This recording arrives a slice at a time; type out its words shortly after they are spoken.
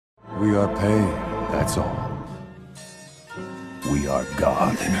We are paid, that's all. We are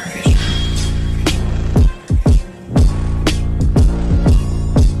God.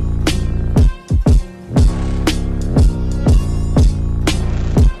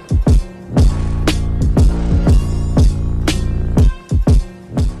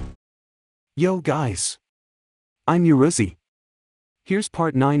 Yo guys! I'm Yuruzi. Here's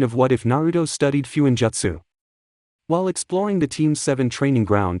part 9 of What If Naruto Studied Fuinjutsu. While exploring the Team 7 training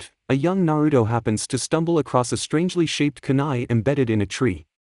ground, a young Naruto happens to stumble across a strangely shaped kunai embedded in a tree.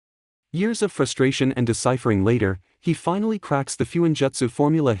 Years of frustration and deciphering later, he finally cracks the Fuinjutsu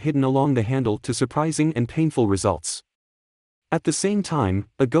formula hidden along the handle to surprising and painful results. At the same time,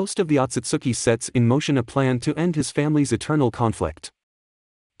 a ghost of the Otsutsuki sets in motion a plan to end his family's eternal conflict.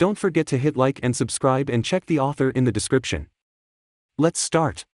 Don't forget to hit like and subscribe and check the author in the description. Let's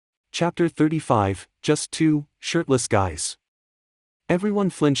start. Chapter 35, Just Two Shirtless Guys. Everyone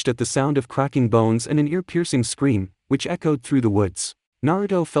flinched at the sound of cracking bones and an ear-piercing scream, which echoed through the woods.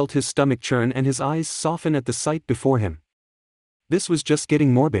 Naruto felt his stomach churn and his eyes soften at the sight before him. This was just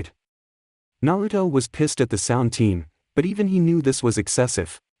getting morbid. Naruto was pissed at the sound team, but even he knew this was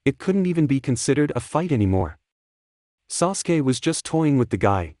excessive. It couldn't even be considered a fight anymore. Sasuke was just toying with the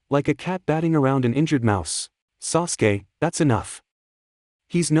guy, like a cat batting around an injured mouse. Sasuke, that's enough.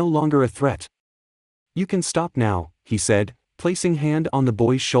 He's no longer a threat. You can stop now, he said, placing hand on the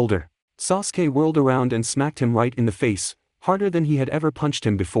boy's shoulder. Sasuke whirled around and smacked him right in the face, harder than he had ever punched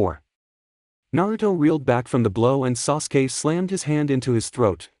him before. Naruto reeled back from the blow and Sasuke slammed his hand into his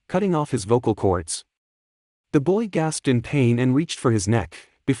throat, cutting off his vocal cords. The boy gasped in pain and reached for his neck,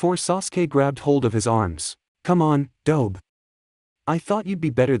 before Sasuke grabbed hold of his arms. Come on, Dobe. I thought you'd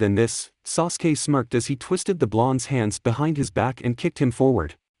be better than this, Sasuke smirked as he twisted the blonde's hands behind his back and kicked him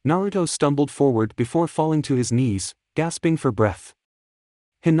forward. Naruto stumbled forward before falling to his knees, gasping for breath.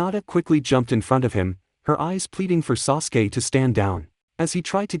 Hinata quickly jumped in front of him, her eyes pleading for Sasuke to stand down. As he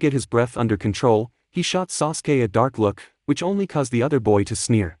tried to get his breath under control, he shot Sasuke a dark look, which only caused the other boy to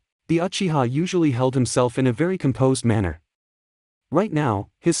sneer. The Uchiha usually held himself in a very composed manner. Right now,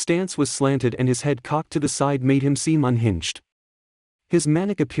 his stance was slanted and his head cocked to the side made him seem unhinged. His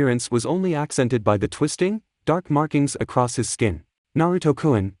manic appearance was only accented by the twisting, dark markings across his skin.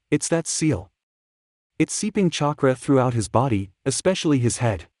 Naruto-kun, it's that seal. It's seeping chakra throughout his body, especially his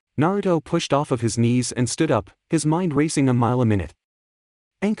head. Naruto pushed off of his knees and stood up, his mind racing a mile a minute.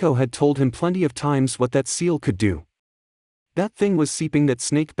 Enko had told him plenty of times what that seal could do. That thing was seeping that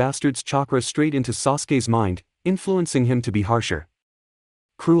snake bastard's chakra straight into Sasuke's mind, influencing him to be harsher,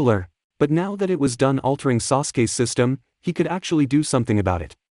 crueler. But now that it was done altering Sasuke's system, he could actually do something about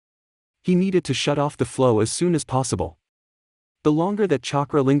it. He needed to shut off the flow as soon as possible. The longer that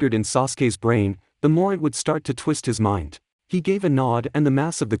chakra lingered in Sasuke's brain, the more it would start to twist his mind. He gave a nod and the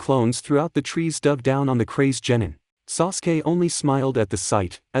mass of the clones throughout the trees dug down on the crazed genin. Sasuke only smiled at the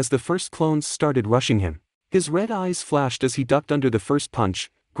sight, as the first clones started rushing him. His red eyes flashed as he ducked under the first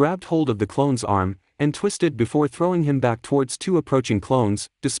punch, grabbed hold of the clone's arm, and twisted before throwing him back towards two approaching clones,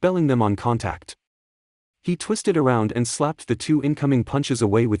 dispelling them on contact. He twisted around and slapped the two incoming punches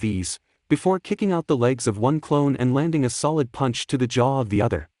away with ease, before kicking out the legs of one clone and landing a solid punch to the jaw of the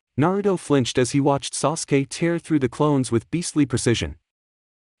other. Naruto flinched as he watched Sasuke tear through the clones with beastly precision.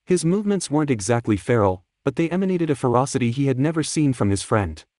 His movements weren't exactly feral, but they emanated a ferocity he had never seen from his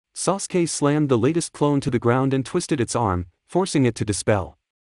friend. Sasuke slammed the latest clone to the ground and twisted its arm, forcing it to dispel.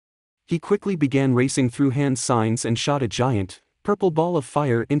 He quickly began racing through hand signs and shot a giant, purple ball of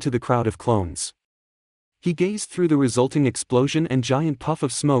fire into the crowd of clones. He gazed through the resulting explosion and giant puff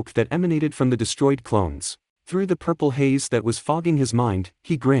of smoke that emanated from the destroyed clones. Through the purple haze that was fogging his mind,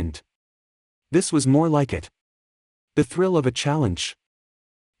 he grinned. This was more like it. The thrill of a challenge,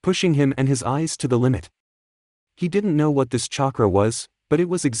 pushing him and his eyes to the limit. He didn't know what this chakra was, but it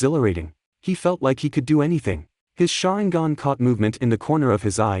was exhilarating. He felt like he could do anything. His Sharingan caught movement in the corner of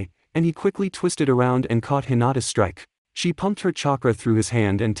his eye, and he quickly twisted around and caught Hinata's strike. She pumped her chakra through his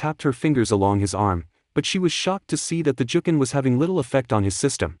hand and tapped her fingers along his arm, but she was shocked to see that the Jukin was having little effect on his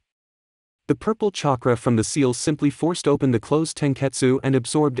system. The purple chakra from the seal simply forced open the closed tenketsu and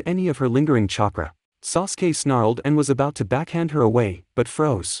absorbed any of her lingering chakra. Sasuke snarled and was about to backhand her away, but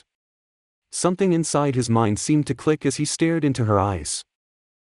froze. Something inside his mind seemed to click as he stared into her eyes.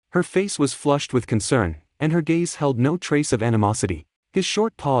 Her face was flushed with concern, and her gaze held no trace of animosity. His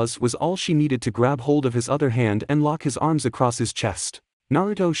short pause was all she needed to grab hold of his other hand and lock his arms across his chest.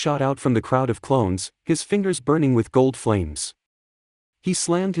 Naruto shot out from the crowd of clones, his fingers burning with gold flames. He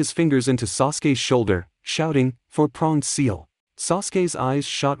slammed his fingers into Sasuke's shoulder, shouting, "Four-pronged seal." Sasuke's eyes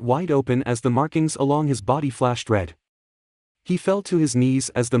shot wide open as the markings along his body flashed red. He fell to his knees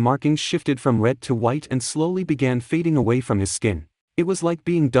as the markings shifted from red to white and slowly began fading away from his skin. It was like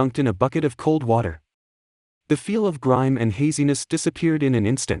being dunked in a bucket of cold water. The feel of grime and haziness disappeared in an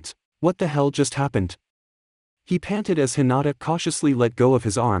instant. What the hell just happened? He panted as Hinata cautiously let go of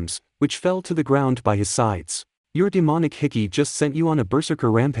his arms, which fell to the ground by his sides. Your demonic Hiki just sent you on a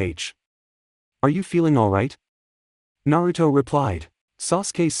berserker rampage. Are you feeling alright? Naruto replied.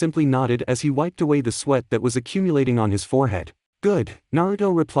 Sasuke simply nodded as he wiped away the sweat that was accumulating on his forehead. Good,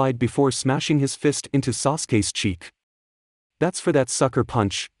 Naruto replied before smashing his fist into Sasuke's cheek. That's for that sucker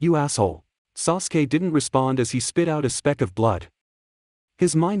punch, you asshole. Sasuke didn't respond as he spit out a speck of blood.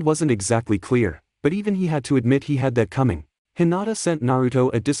 His mind wasn't exactly clear, but even he had to admit he had that coming. Hinata sent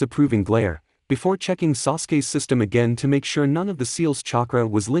Naruto a disapproving glare, before checking Sasuke's system again to make sure none of the seal's chakra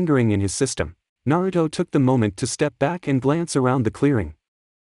was lingering in his system. Naruto took the moment to step back and glance around the clearing.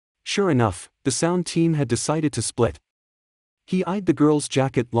 Sure enough, the sound team had decided to split. He eyed the girl's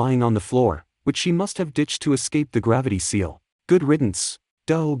jacket lying on the floor, which she must have ditched to escape the gravity seal. Good riddance.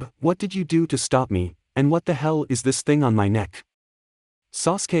 Dobe, what did you do to stop me, and what the hell is this thing on my neck?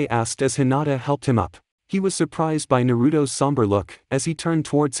 Sasuke asked as Hinata helped him up. He was surprised by Naruto's somber look as he turned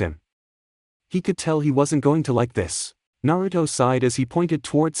towards him. He could tell he wasn't going to like this. Naruto sighed as he pointed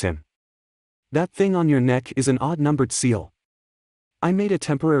towards him. That thing on your neck is an odd-numbered seal. I made a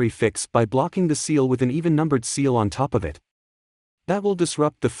temporary fix by blocking the seal with an even-numbered seal on top of it. That will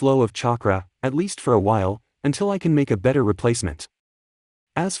disrupt the flow of chakra, at least for a while, until I can make a better replacement.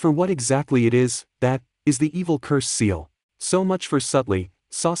 As for what exactly it is, that is the evil curse seal. So much for subtly,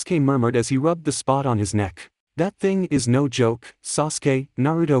 Sasuke murmured as he rubbed the spot on his neck. That thing is no joke, Sasuke,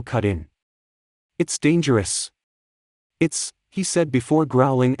 Naruto cut in. It's dangerous. He said before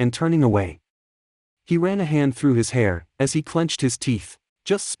growling and turning away. He ran a hand through his hair, as he clenched his teeth.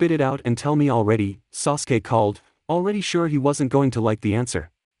 Just spit it out and tell me already, Sasuke called, already sure he wasn't going to like the answer.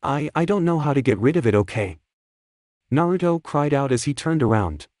 I don't know how to get rid of it, okay? Naruto cried out as he turned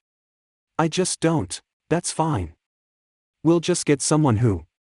around. I just don't. That's fine. We'll just get someone who.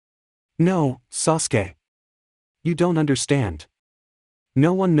 No, Sasuke. You don't understand.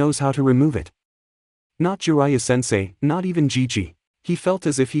 No one knows how to remove it. Not Jiraiya-sensei, not even Jiji. He felt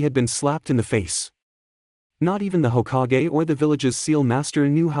as if he had been slapped in the face. Not even the Hokage or the village's seal master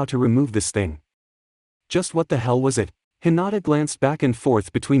knew how to remove this thing. Just what the hell was it? Hinata glanced back and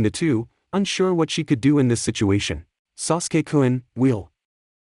forth between the two, unsure what she could do in this situation. Sasuke-kun, we'll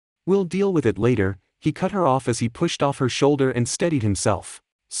deal with it later. He cut her off as he pushed off her shoulder and steadied himself.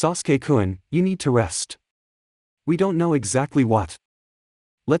 Sasuke-kun, you need to rest. We don't know exactly what.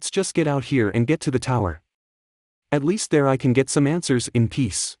 Let's just get out here and get to the tower. At least there I can get some answers in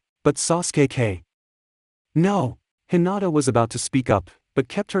peace. But Sasuke-kun. No. Hinata was about to speak up, but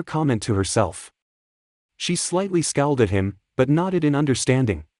kept her comment to herself. She slightly scowled at him, but nodded in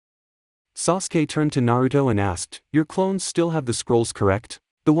understanding. Sasuke turned to Naruto and asked, your clones still have the scrolls, correct?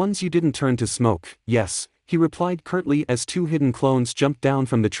 The ones you didn't turn to smoke? Yes, he replied curtly as two hidden clones jumped down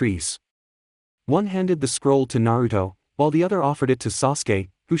from the trees. One handed the scroll to Naruto, while the other offered it to Sasuke,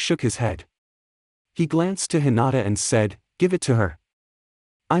 who shook his head. He glanced to Hinata and said, give it to her.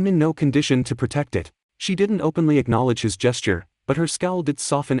 I'm in no condition to protect it. She didn't openly acknowledge his gesture, but her scowl did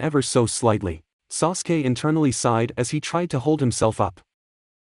soften ever so slightly. Sasuke internally sighed as he tried to hold himself up.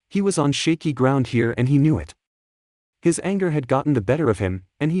 He was on shaky ground here and he knew it. His anger had gotten the better of him,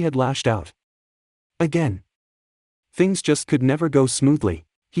 and he had lashed out. Again. Things just could never go smoothly.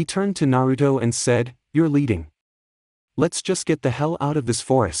 He turned to Naruto and said, you're leading. Let's just get the hell out of this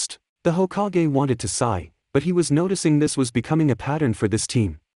forest. The Hokage wanted to sigh, but he was noticing this was becoming a pattern for this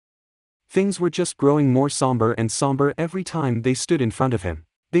team. Things were just growing more somber and somber every time they stood in front of him.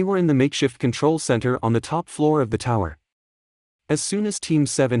 They were in the makeshift control center on the top floor of the tower. As soon as Team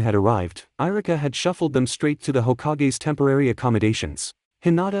 7 had arrived, Irika had shuffled them straight to the Hokage's temporary accommodations.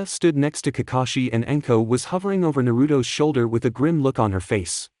 Hinata stood next to Kakashi and Enko was hovering over Naruto's shoulder with a grim look on her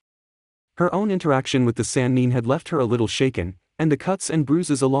face. Her own interaction with the Sannin had left her a little shaken, and the cuts and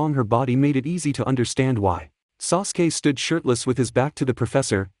bruises along her body made it easy to understand why. Sasuke stood shirtless with his back to the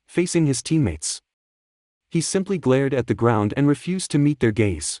professor, facing his teammates. He simply glared at the ground and refused to meet their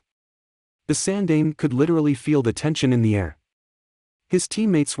gaze. The Sandaime could literally feel the tension in the air. His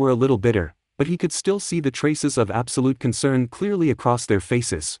teammates were a little bitter, but he could still see the traces of absolute concern clearly across their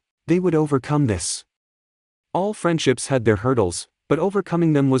faces. They would overcome this. All friendships had their hurdles, but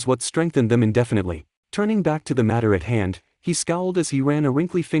overcoming them was what strengthened them indefinitely. Turning back to the matter at hand, he scowled as he ran a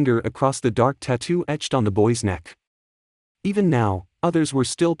wrinkly finger across the dark tattoo etched on the boy's neck. Even now, others were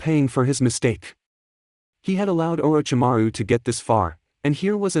still paying for his mistake. He had allowed Orochimaru to get this far, and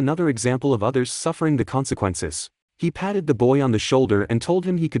here was another example of others suffering the consequences. He patted the boy on the shoulder and told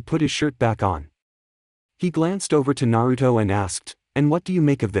him he could put his shirt back on. He glanced over to Naruto and asked, "And what do you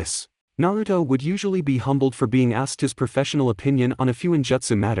make of this?" Naruto would usually be humbled for being asked his professional opinion on a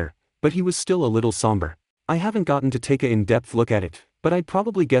Fuinjutsu matter, but he was still a little somber. "I haven't gotten to take an in-depth look at it, but I'd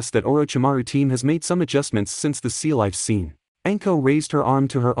probably guess that Orochimaru team has made some adjustments since the seal I've seen." Anko raised her arm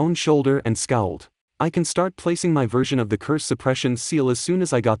to her own shoulder and scowled. "I can start placing my version of the curse suppression seal as soon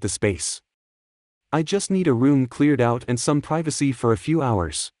as I got the space. I just need a room cleared out and some privacy for a few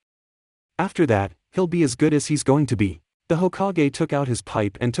hours. After that, he'll be as good as he's going to be." The Hokage took out his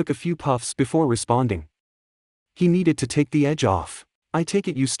pipe and took a few puffs before responding. He needed to take the edge off. "I take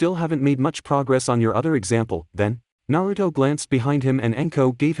it you still haven't made much progress on your other example, then?" Naruto glanced behind him and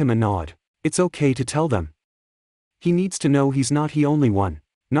Anko gave him a nod. "It's okay to tell them. He needs to know he's not the only one."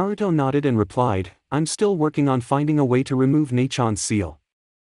 Naruto nodded and replied, "I'm still working on finding a way to remove Nachon's seal.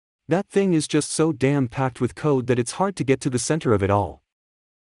 That thing is just so damn packed with code that it's hard to get to the center of it all.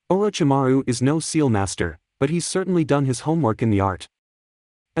 Orochimaru is no seal master, but he's certainly done his homework in the art.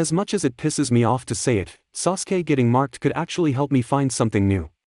 As much as it pisses me off to say it, Sasuke getting marked could actually help me find something new.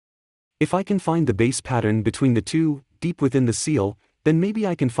 If I can find the base pattern between the two, deep within the seal, then maybe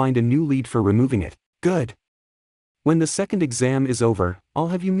I can find a new lead for removing it." "Good. When the second exam is over, I'll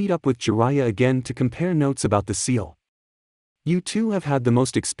have you meet up with Jiraiya again to compare notes about the seal. You two have had the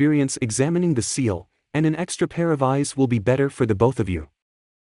most experience examining the seal, and an extra pair of eyes will be better for the both of you.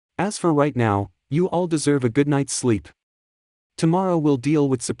 As for right now, you all deserve a good night's sleep. Tomorrow we'll deal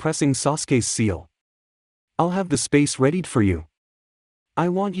with suppressing Sasuke's seal. I'll have the space readied for you. I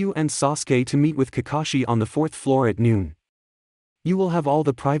want you and Sasuke to meet with Kakashi on the 4th floor at noon. You will have all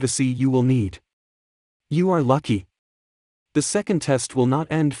the privacy you will need. You are lucky. The second test will not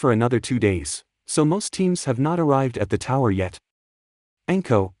end for another 2 days, so most teams have not arrived at the tower yet.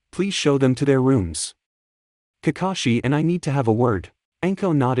 Anko, please show them to their rooms. Kakashi and I need to have a word."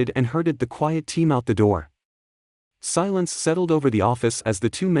 Anko nodded and herded the quiet team out the door. Silence settled over the office as the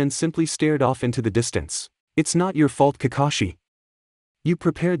two men simply stared off into the distance. "It's not your fault, Kakashi. You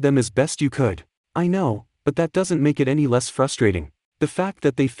prepared them as best you could." "I know, but that doesn't make it any less frustrating. The fact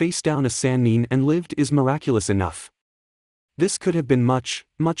that they faced down a Sannin and lived is miraculous enough. This could have been much,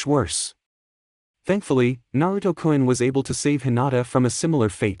 much worse." Thankfully, Naruto-kun was able to save Hinata from a similar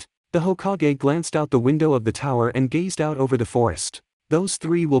fate. The Hokage glanced out the window of the tower and gazed out over the forest. "Those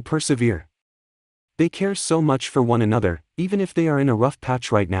three will persevere. They care so much for one another, even if they are in a rough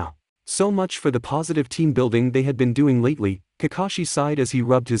patch right now. So much for the positive team building they had been doing lately." Kakashi sighed as he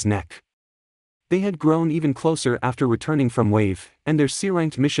rubbed his neck. They had grown even closer after returning from Wave, and their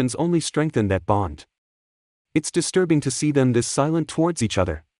C-ranked missions only strengthened that bond. It's disturbing to see them this silent towards each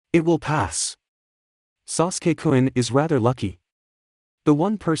other. "It will pass. Sasuke-kun is rather lucky. The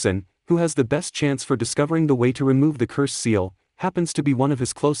one person, who has the best chance for discovering the way to remove the cursed seal, happens to be one of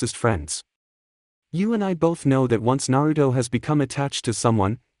his closest friends. You and I both know that once Naruto has become attached to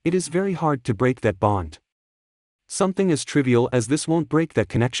someone, it is very hard to break that bond. Something as trivial as this won't break that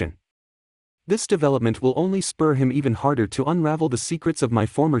connection. This development will only spur him even harder to unravel the secrets of my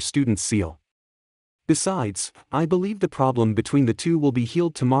former student's seal. Besides, I believe the problem between the two will be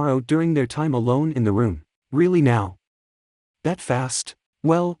healed tomorrow during their time alone in the room." "Really now? That fast?"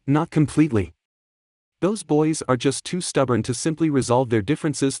 "Well, not completely. Those boys are just too stubborn to simply resolve their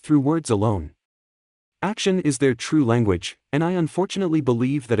differences through words alone. Action is their true language, and I unfortunately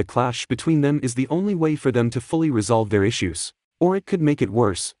believe that a clash between them is the only way for them to fully resolve their issues. Or it could make it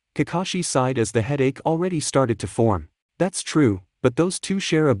worse." Kakashi sighed as the headache already started to form. "That's true, but those two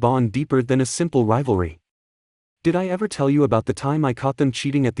share a bond deeper than a simple rivalry. Did I ever tell you about the time I caught them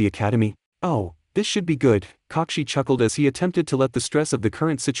cheating at the academy?" "Oh, this should be good." Kakashi chuckled as he attempted to let the stress of the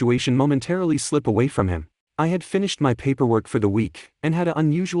current situation momentarily slip away from him. "I had finished my paperwork for the week, and had an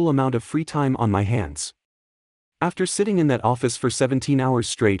unusual amount of free time on my hands. After sitting in that office for 17 hours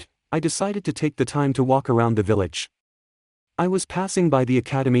straight, I decided to take the time to walk around the village. I was passing by the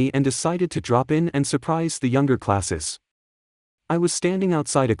academy and decided to drop in and surprise the younger classes. I was standing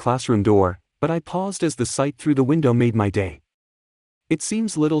outside a classroom door, but I paused as the sight through the window made my day. It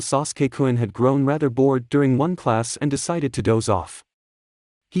seems little Sasuke-kun had grown rather bored during one class and decided to doze off.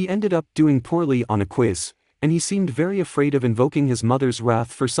 He ended up doing poorly on a quiz, and he seemed very afraid of invoking his mother's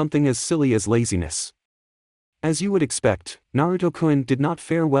wrath for something as silly as laziness. As you would expect, Naruto-kun did not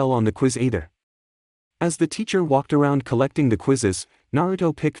fare well on the quiz either. As the teacher walked around collecting the quizzes,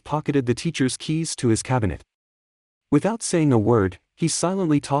 Naruto pickpocketed the teacher's keys to his cabinet. Without saying a word, he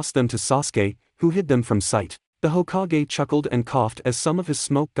silently tossed them to Sasuke, who hid them from sight. The Hokage chuckled and coughed as some of his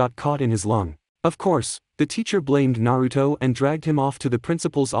smoke got caught in his lung. Of course, the teacher blamed Naruto and dragged him off to the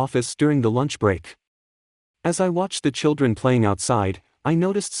principal's office during the lunch break. As I watched the children playing outside, I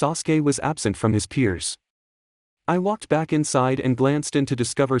noticed Sasuke was absent from his peers. I walked back inside and glanced in to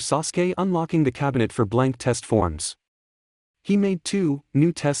discover Sasuke unlocking the cabinet for blank test forms. He made 2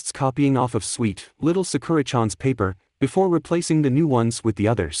 new tests copying off of sweet, little Sakura-chan's paper, before replacing the new ones with the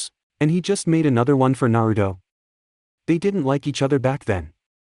others. And he just made another one for Naruto. They didn't like each other back then.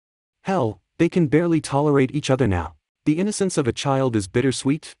 Hell, they can barely tolerate each other now. The innocence of a child is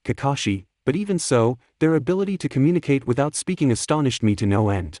bittersweet, Kakashi, but even so, their ability to communicate without speaking astonished me to no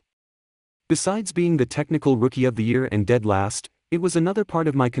end. Besides being the technical rookie of the year and dead last, it was another part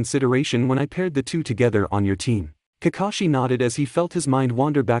of my consideration when I paired the two together on your team. Kakashi nodded as he felt his mind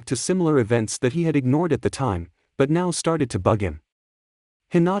wander back to similar events that he had ignored at the time, but now started to bug him.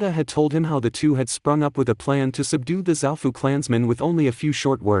 Hinata had told him how the two had sprung up with a plan to subdue the Zaofu clansmen with only a few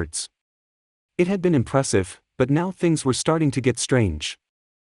short words. It had been impressive, but now things were starting to get strange.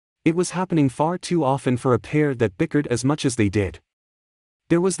 It was happening far too often for a pair that bickered as much as they did.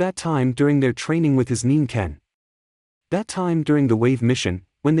 There was that time during their training with his Ninken. That time during the wave mission,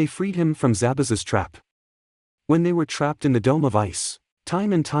 when they freed him from Zabuza's trap. When they were trapped in the dome of ice.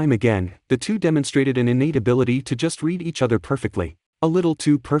 Time and time again, the two demonstrated an innate ability to just read each other perfectly. A little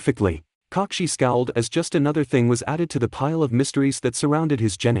too perfectly. Kakashi scowled as just another thing was added to the pile of mysteries that surrounded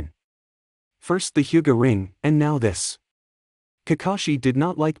his genin. First the Hyuga ring, and now this. Kakashi did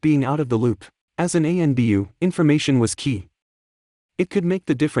not like being out of the loop. As an ANBU, information was key. It could make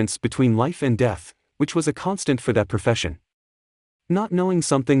the difference between life and death, which was a constant for that profession. Not knowing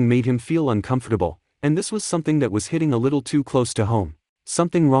something made him feel uncomfortable, and this was something that was hitting a little too close to home.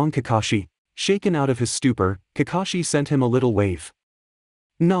 Something wrong, Kakashi? Shaken out of his stupor, Kakashi sent him a little wave.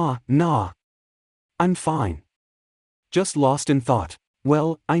 Nah. I'm fine. Just lost in thought.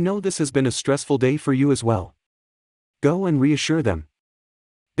 Well, I know this has been a stressful day for you as well. Go and reassure them.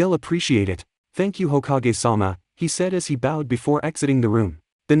 They'll appreciate it. Thank you, Hokage-sama, he said as he bowed before exiting the room.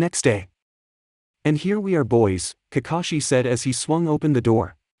 The next day. And here we are, boys, Kakashi said as he swung open the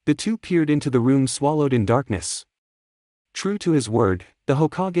door. The two peered into the room swallowed in darkness. True to his word, the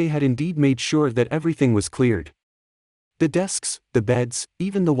Hokage had indeed made sure that everything was cleared. The desks, the beds,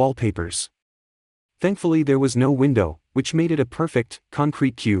 even the wallpapers. Thankfully there was no window, which made it a perfect,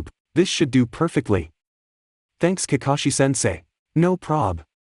 concrete cube. This should do perfectly. Thanks, Kakashi-sensei. No prob.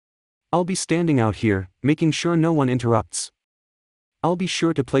 I'll be standing out here, making sure no one interrupts. I'll be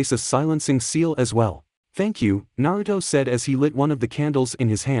sure to place a silencing seal as well. Thank you, Naruto said as he lit one of the candles in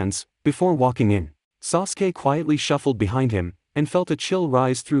his hands, before walking in. Sasuke quietly shuffled behind him, and felt a chill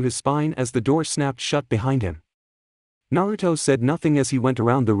rise through his spine as the door snapped shut behind him. Naruto said nothing as he went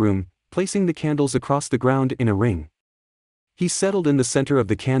around the room, placing the candles across the ground in a ring. He settled in the center of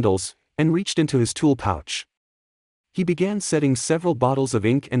the candles, and reached into his tool pouch. He began setting several bottles of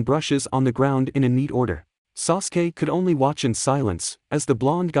ink and brushes on the ground in a neat order. Sasuke could only watch in silence, as the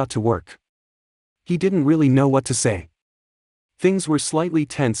blonde got to work. He didn't really know what to say. Things were slightly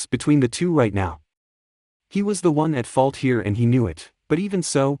tense between the two right now. He was the one at fault here and he knew it, but even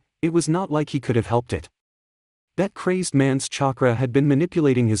so, it was not like he could have helped it. That crazed man's chakra had been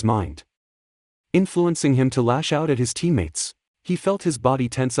manipulating his mind, influencing him to lash out at his teammates. He felt his body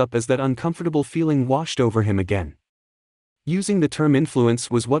tense up as that uncomfortable feeling washed over him again. Using the term influence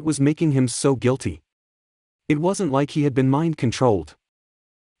was what was making him so guilty. It wasn't like he had been mind-controlled.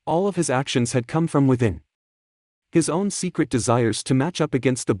 All of his actions had come from within. His own secret desires to match up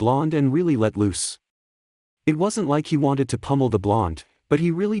against the blonde and really let loose. It wasn't like he wanted to pummel the blonde, but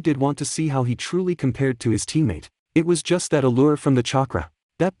he really did want to see how he truly compared to his teammate. It was just that allure from the chakra,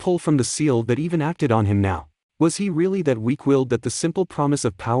 that pull from the seal that even acted on him now. Was he really that weak-willed that the simple promise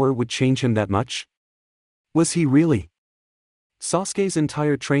of power would change him that much? Was he really? Sasuke's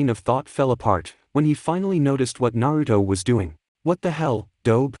entire train of thought fell apart when he finally noticed what Naruto was doing. What the hell,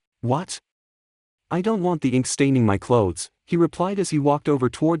 Dobe? What? I don't want the ink staining my clothes, he replied as he walked over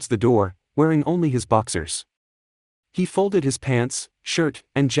towards the door, wearing only his boxers. He folded his pants, shirt,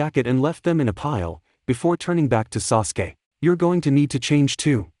 and jacket and left them in a pile, before turning back to Sasuke. You're going to need to change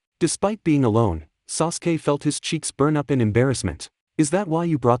too. Despite being alone, Sasuke felt his cheeks burn up in embarrassment. Is that why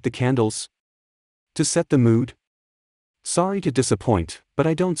you brought the candles? To set the mood? Sorry to disappoint, but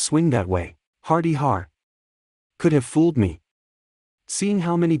I don't swing that way. Hardy har. Could have fooled me. Seeing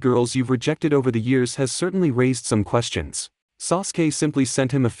how many girls you've rejected over the years has certainly raised some questions. Sasuke simply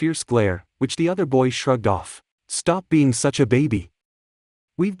sent him a fierce glare, which the other boy shrugged off. Stop being such a baby.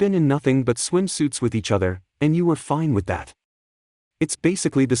 We've been in nothing but swimsuits with each other, and you were fine with that. It's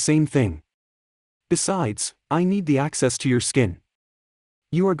basically the same thing. Besides, I need the access to your skin.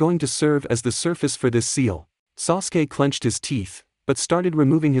 You are going to serve as the surface for this seal. Sasuke clenched his teeth, but started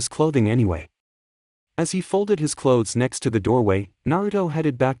removing his clothing anyway. As he folded his clothes next to the doorway, Naruto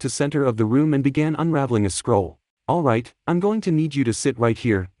headed back to center of the room and began unraveling a scroll. "Alright, I'm going to need you to sit right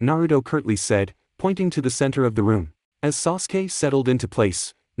here," Naruto curtly said, pointing to the center of the room. As Sasuke settled into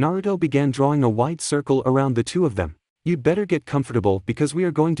place, Naruto began drawing a wide circle around the two of them. "You'd better get comfortable because we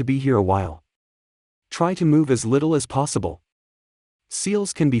are going to be here a while. Try to move as little as possible.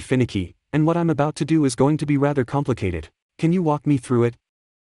 Seals can be finicky, and what I'm about to do is going to be rather complicated. Can you walk me through it?"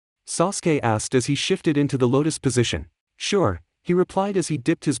 Sasuke asked as he shifted into the lotus position. "Sure," he replied as he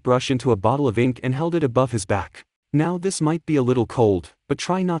dipped his brush into a bottle of ink and held it above his back. "Now this might be a little cold, but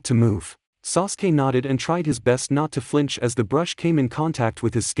try not to move." Sasuke nodded and tried his best not to flinch as the brush came in contact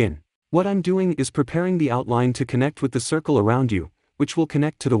with his skin. "What I'm doing is preparing the outline to connect with the circle around you, which will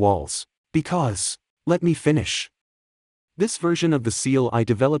connect to the walls. Because, let me finish. This version of the seal I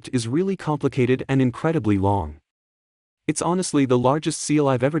developed is really complicated and incredibly long. It's honestly the largest seal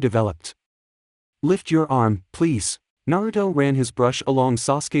I've ever developed. Lift your arm, please." Naruto ran his brush along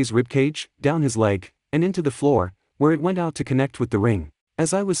Sasuke's ribcage, down his leg, and into the floor, where it went out to connect with the ring.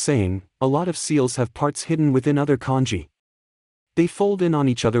 As I was saying, a lot of seals have parts hidden within other kanji. They fold in on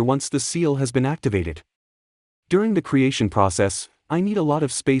each other once the seal has been activated. During the creation process, I need a lot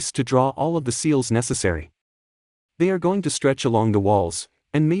of space to draw all of the seals necessary. They are going to stretch along the walls,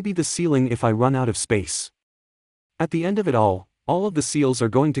 and maybe the ceiling if I run out of space. At the end of it all of the seals are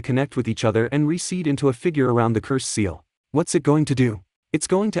going to connect with each other and reseed into a figure around the cursed seal. What's it going to do? It's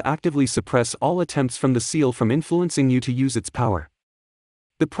going to actively suppress all attempts from the seal from influencing you to use its power.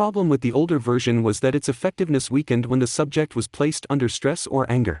 The problem with the older version was that its effectiveness weakened when the subject was placed under stress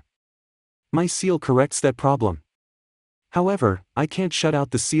or anger. My seal corrects that problem. However, I can't shut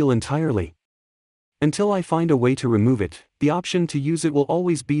out the seal entirely. Until I find a way to remove it, the option to use it will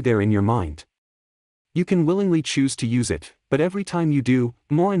always be there in your mind. You can willingly choose to use it, but every time you do,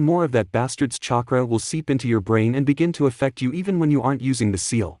 more and more of that bastard's chakra will seep into your brain and begin to affect you even when you aren't using the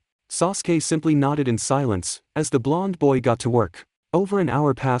seal." Sasuke simply nodded in silence, as the blonde boy got to work. Over an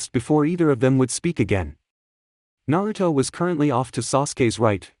hour passed before either of them would speak again. Naruto was currently off to Sasuke's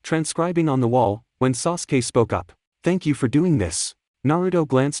right, transcribing on the wall, when Sasuke spoke up. "Thank you for doing this." Naruto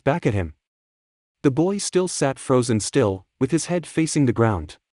glanced back at him. The boy still sat frozen still, with his head facing the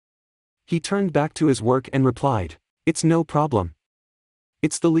ground. He turned back to his work and replied, "It's no problem.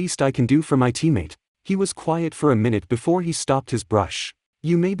 It's the least I can do for my teammate." He was quiet for a minute before he stopped his brush.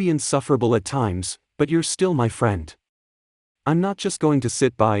 "You may be insufferable at times, but you're still my friend. I'm not just going to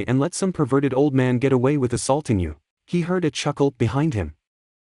sit by and let some perverted old man get away with assaulting you." He heard a chuckle behind him.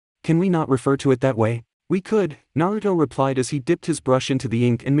 "Can we not refer to it that way?" "We could," Naruto replied as he dipped his brush into the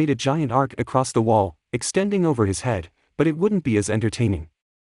ink and made a giant arc across the wall, extending over his head, "but it wouldn't be as entertaining.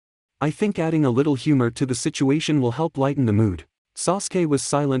 I think adding a little humor to the situation will help lighten the mood." Sasuke was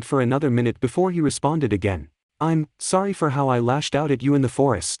silent for another minute before he responded again. "I'm sorry for how I lashed out at you in the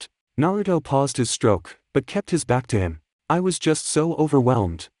forest." Naruto paused his stroke, but kept his back to him. "I was just so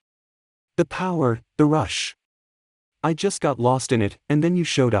overwhelmed. The power, the rush. I just got lost in it, and then you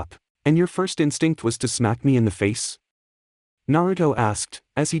showed up. And your first instinct was to smack me in the face?" Naruto asked,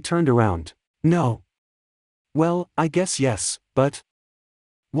 as he turned around. "No. Well, I guess yes, but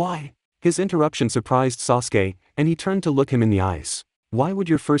why?" His interruption surprised Sasuke, and he turned to look him in the eyes. "Why would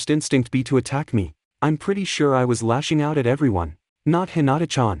your first instinct be to attack me? I'm pretty sure I was lashing out at everyone. Not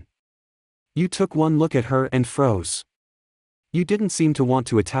Hinata-chan." "You took one look at her and froze. You didn't seem to want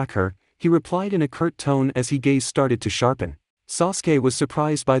to attack her," he replied in a curt tone as his gaze started to sharpen. Sasuke was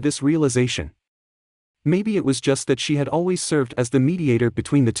surprised by this realization. Maybe it was just that she had always served as the mediator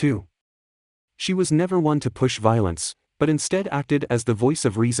between the two. She was never one to push violence, but instead acted as the voice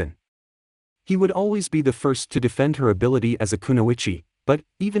of reason. He would always be the first to defend her ability as a kunoichi, but,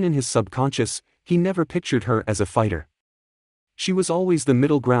 even in his subconscious, he never pictured her as a fighter. She was always the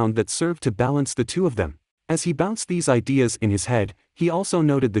middle ground that served to balance the two of them. As he bounced these ideas in his head, he also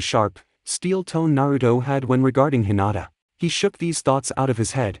noted the sharp, steel tone Naruto had when regarding Hinata. He shook these thoughts out of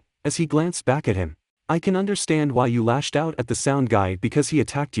his head, as he glanced back at him. "I can understand why you lashed out at the sound guy because he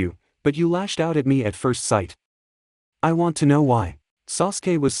attacked you, but you lashed out at me at first sight. I want to know why."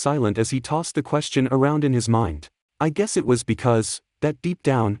 Sasuke was silent as he tossed the question around in his mind. "I guess it was because, that deep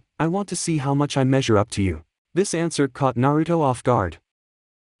down, I want to see how much I measure up to you." This answer caught Naruto off guard.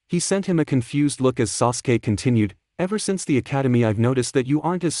 He sent him a confused look as Sasuke continued, "Ever since the academy I've noticed that you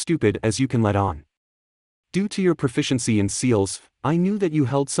aren't as stupid as you can let on. Due to your proficiency in seals, I knew that you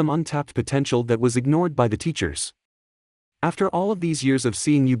held some untapped potential that was ignored by the teachers. After all of these years of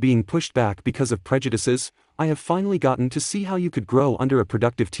seeing you being pushed back because of prejudices, I have finally gotten to see how you could grow under a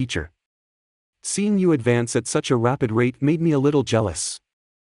productive teacher. Seeing you advance at such a rapid rate made me a little jealous.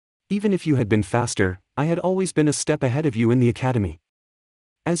 Even if you had been faster, I had always been a step ahead of you in the academy.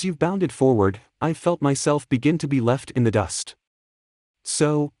 As you've bounded forward, I've felt myself begin to be left in the dust.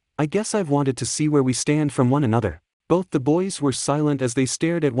 So, I guess I've wanted to see where we stand from one another." Both the boys were silent as they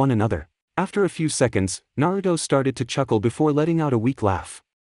stared at one another. After a few seconds, Naruto started to chuckle before letting out a weak laugh.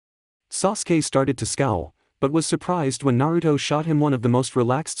 Sasuke started to scowl, but was surprised when Naruto shot him one of the most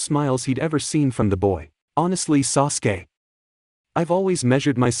relaxed smiles he'd ever seen from the boy. "Honestly, Sasuke, I've always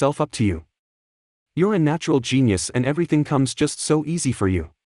measured myself up to you. You're a natural genius and everything comes just so easy for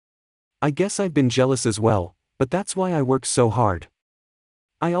you. I guess I've been jealous as well, but that's why I work so hard.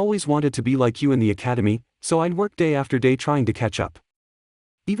 I always wanted to be like you in the academy, so I'd work day after day trying to catch up.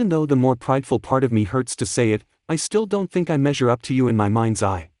 Even though the more prideful part of me hurts to say it, I still don't think I measure up to you in my mind's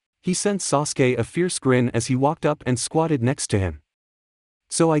eye." He sent Sasuke a fierce grin as he walked up and squatted next to him.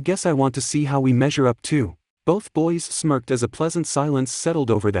 "So I guess I want to see how we measure up too." Both boys smirked as a pleasant silence settled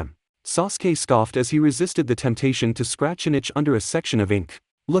over them. Sasuke scoffed as he resisted the temptation to scratch an itch under a section of ink.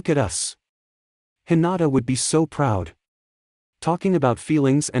 "Look at us. Hinata would be so proud. Talking about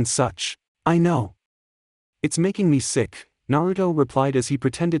feelings and such. I know. It's making me sick," Naruto replied as he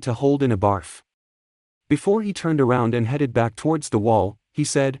pretended to hold in a barf. Before he turned around and headed back towards the wall, he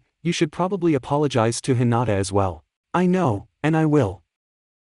said, "You should probably apologize to Hinata as well." "I know, and I will.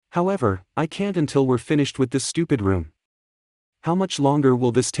 However, I can't until we're finished with this stupid room." "How much longer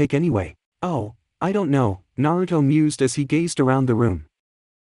will this take anyway?" "Oh, I don't know," Naruto mused as he gazed around the room.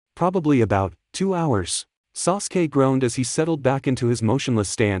 "Probably about 2 hours." Sasuke groaned as he settled back into his motionless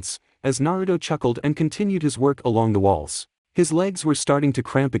stance, as Naruto chuckled and continued his work along the walls. His legs were starting to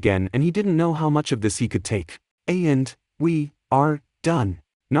cramp again and he didn't know how much of this he could take. "And we are done."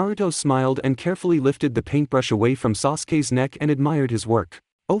 Naruto smiled and carefully lifted the paintbrush away from Sasuke's neck and admired his work.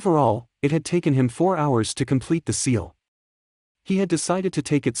 Overall, it had taken him 4 hours to complete the seal. He had decided to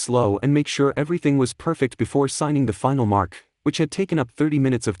take it slow and make sure everything was perfect before signing the final mark, which had taken up 30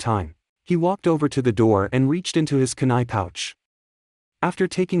 minutes of time. He walked over to the door and reached into his kunai pouch. After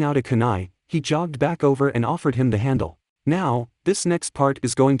taking out a kunai, he jogged back over and offered him the handle. "Now, this next part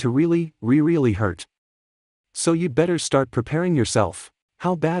is going to really hurt. So you'd better start preparing yourself."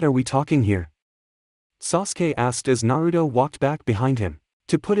 "How bad are we talking here?" Sasuke asked as Naruto walked back behind him.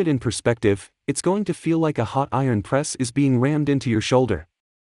 "To put it in perspective, it's going to feel like a hot iron press is being rammed into your shoulder.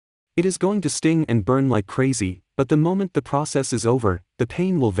 It is going to sting and burn like crazy, but the moment the process is over, the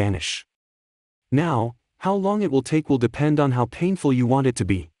pain will vanish. Now, how long it will take will depend on how painful you want it to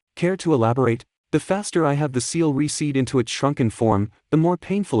be. Care to elaborate? The faster I have the seal recede into its shrunken form, the more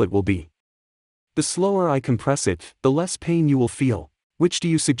painful it will be. The slower I compress it, the less pain you will feel. Which do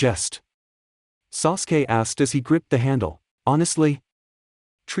you suggest?" Sasuke asked as he gripped the handle. "Honestly,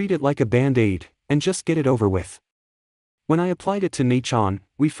 treat it like a band-aid, and just get it over with. When I applied it to Nechan,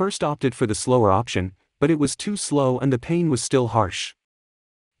 we first opted for the slower option, but it was too slow and the pain was still harsh.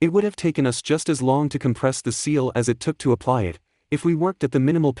 It would have taken us just as long to compress the seal as it took to apply it, if we worked at the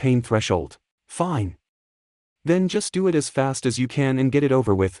minimal pain threshold." "Fine. Then just do it as fast as you can and get it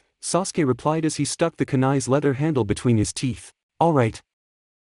over with," Sasuke replied as he stuck the kunai's leather handle between his teeth. "Alright.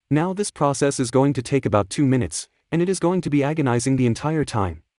 Now this process is going to take about 2 minutes, and it is going to be agonizing the entire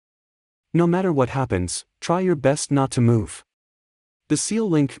time. No matter what happens, try your best not to move. The seal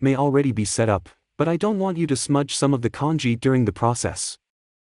link may already be set up, but I don't want you to smudge some of the kanji during the process.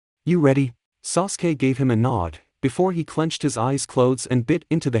 You ready?" Sasuke gave him a nod, before he clenched his eyes closed and bit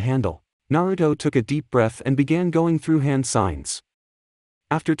into the handle. Naruto took a deep breath and began going through hand signs.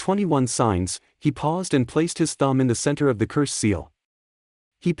 After 21 signs, he paused and placed his thumb in the center of the curse seal.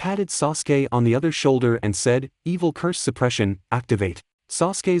 He patted Sasuke on the other shoulder and said, "Evil curse suppression, activate."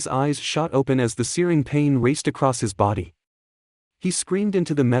 Sasuke's eyes shot open as the searing pain raced across his body. He screamed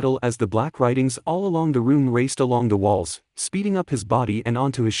into the metal as the black writings all along the room raced along the walls, speeding up his body and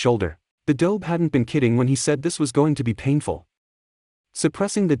onto his shoulder. The dobe hadn't been kidding when he said this was going to be painful.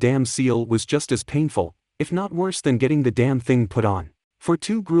 Suppressing the damn seal was just as painful, if not worse than getting the damn thing put on. For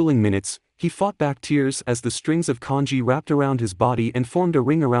 2 grueling minutes, he fought back tears as the strings of kanji wrapped around his body and formed a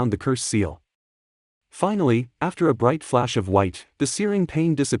ring around the curse seal. Finally, after a bright flash of white, the searing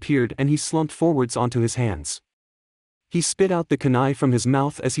pain disappeared and he slumped forwards onto his hands. He spit out the kunai from his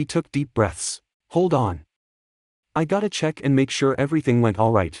mouth as he took deep breaths. "Hold on. I gotta check and make sure everything went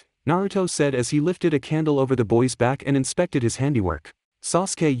alright," Naruto said as he lifted a candle over the boy's back and inspected his handiwork.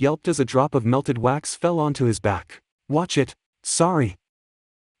 Sasuke yelped as a drop of melted wax fell onto his back. "Watch it." Sorry.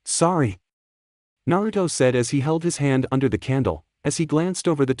 Naruto said as he held his hand under the candle, as he glanced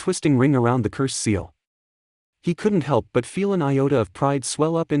over the twisting ring around the curse seal. He couldn't help but feel an iota of pride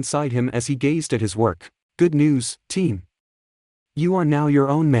swell up inside him as he gazed at his work. "Good news, team. You are now your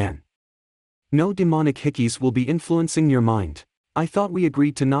own man. No demonic hickeys will be influencing your mind. I thought we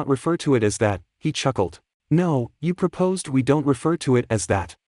agreed to not refer to it as that, he chuckled. No, you proposed we don't refer to it as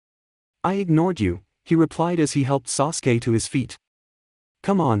that. I ignored you, he replied as he helped Sasuke to his feet.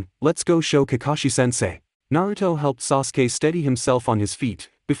 Come on, let's go show Kakashi-sensei. Naruto helped Sasuke steady himself on his feet,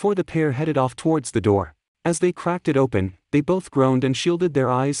 before the pair headed off towards the door. As they cracked it open, they both groaned and shielded their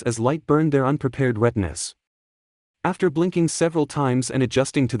eyes as light burned their unprepared retinas. After blinking several times and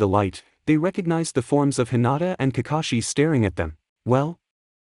adjusting to the light, they recognized the forms of Hinata and Kakashi staring at them. Well?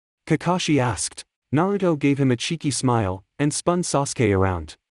 Kakashi asked. Naruto gave him a cheeky smile, and spun Sasuke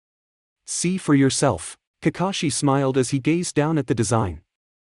around. See for yourself. Kakashi smiled as he gazed down at the design.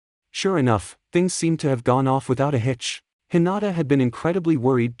 Sure enough, things seemed to have gone off without a hitch. Hinata had been incredibly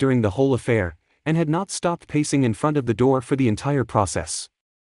worried during the whole affair, and had not stopped pacing in front of the door for the entire process.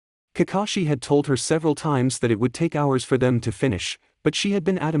 Kakashi had told her several times that it would take hours for them to finish, but she had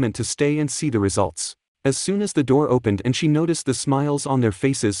been adamant to stay and see the results. As soon as the door opened and she noticed the smiles on their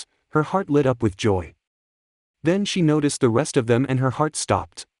faces, her heart lit up with joy. Then she noticed the rest of them and her heart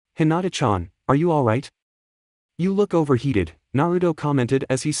stopped. Hinata-chan, are you alright? You look overheated, Naruto commented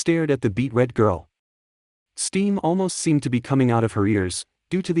as he stared at the beet-red girl. Steam almost seemed to be coming out of her ears,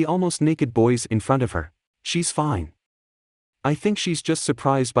 due to the almost naked boys in front of her. She's fine. I think she's just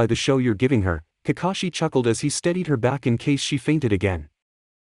surprised by the show you're giving her, Kakashi chuckled as he steadied her back in case she fainted again.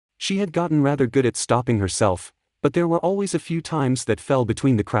 She had gotten rather good at stopping herself, but there were always a few times that fell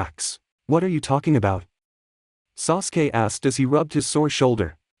between the cracks. What are you talking about? Sasuke asked as he rubbed his sore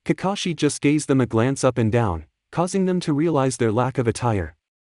shoulder. Kakashi just gazed them a glance up and down, causing them to realize their lack of attire.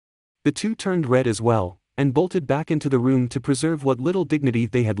 The two turned red as well, and bolted back into the room to preserve what little dignity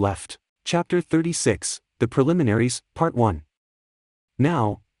they had left. Chapter 36, The Preliminaries, Part 1.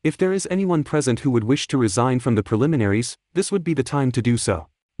 Now, if there is anyone present who would wish to resign from the preliminaries, this would be the time to do so.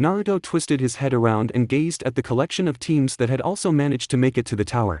 Naruto twisted his head around and gazed at the collection of teams that had also managed to make it to the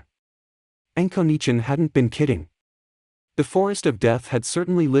tower. Enko-nichan hadn't been kidding. The Forest of Death had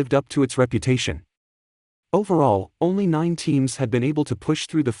certainly lived up to its reputation. Overall, only 9 teams had been able to push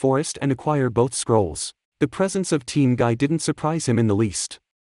through the forest and acquire both scrolls. The presence of Team Guy didn't surprise him in the least.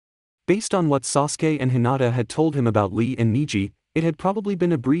 Based on what Sasuke and Hinata had told him about Lee and Niji, it had probably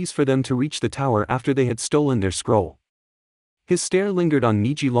been a breeze for them to reach the tower after they had stolen their scroll. His stare lingered on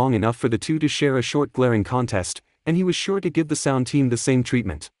Niji long enough for the two to share a short glaring contest, and he was sure to give the Sound team the same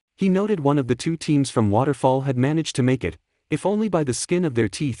treatment. He noted one of the 2 teams from Waterfall had managed to make it, if only by the skin of their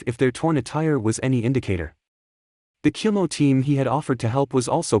teeth if their torn attire was any indicator. The Kyomo team he had offered to help was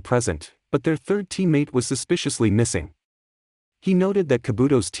also present, but their third teammate was suspiciously missing. He noted that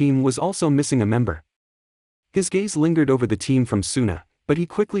Kabuto's team was also missing a member. His gaze lingered over the team from Suna, but he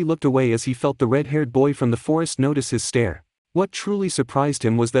quickly looked away as he felt the red-haired boy from the forest notice his stare. What truly surprised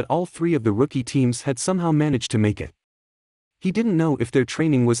him was that all 3 of the rookie teams had somehow managed to make it. He didn't know if their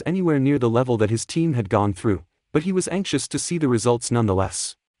training was anywhere near the level that his team had gone through, but he was anxious to see the results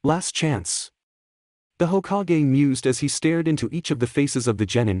nonetheless. Last chance. The Hokage mused as he stared into each of the faces of the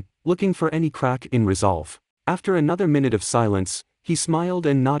genin, looking for any crack in resolve. After another minute of silence, he smiled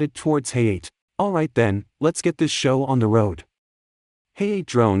and nodded towards Hayate. Alright then, let's get this show on the road. Hayate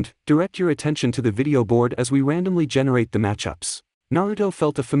droned, direct your attention to the video board as we randomly generate the matchups. Naruto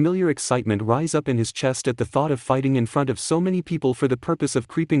felt a familiar excitement rise up in his chest at the thought of fighting in front of so many people for the purpose of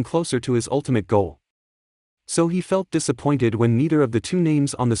creeping closer to his ultimate goal. So he felt disappointed when neither of the 2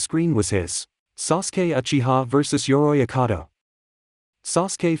 names on the screen was his. Sasuke Uchiha vs Yoroi Akato.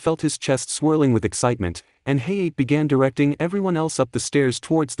 Sasuke felt his chest swirling with excitement, and Hayate began directing everyone else up the stairs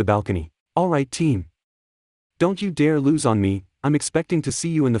towards the balcony. Alright team. Don't you dare lose on me, I'm expecting to see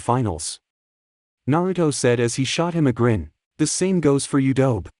you in the finals. Naruto said as he shot him a grin. The same goes for you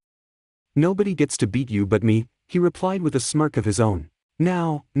Dobe. Nobody gets to beat you but me, he replied with a smirk of his own.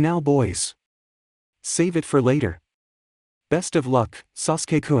 Now boys. Save it for later. Best of luck,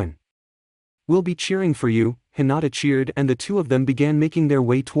 Sasuke-kun. We'll be cheering for you, Hinata cheered and the 2 of them began making their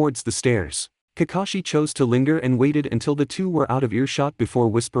way towards the stairs. Kakashi chose to linger and waited until the 2 were out of earshot before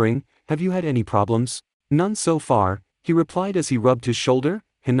whispering, have you had any problems? None so far, he replied as he rubbed his shoulder.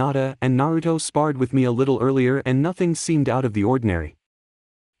 Hinata and Naruto sparred with me a little earlier and nothing seemed out of the ordinary.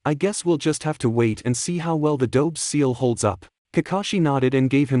 I guess we'll just have to wait and see how well the Dobe's seal holds up. Kakashi nodded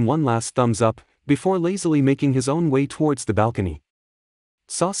and gave him one last thumbs up, before lazily making his own way towards the balcony.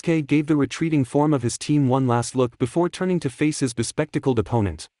 Sasuke gave the retreating form of his team one last look before turning to face his bespectacled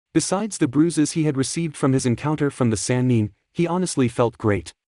opponent. Besides the bruises he had received from his encounter from the Sannin, he honestly felt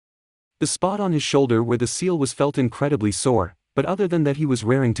great. The spot on his shoulder where the seal was felt incredibly sore, but other than that he was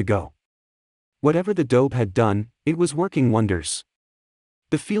raring to go. Whatever the Dobe had done, it was working wonders.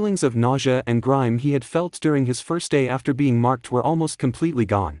 The feelings of nausea and grime he had felt during his first day after being marked were almost completely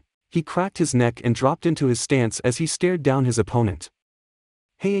gone. He cracked his neck and dropped into his stance as he stared down his opponent.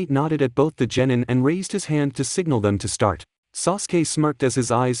 Heiei nodded at both the genin and raised his hand to signal them to start. Sasuke smirked as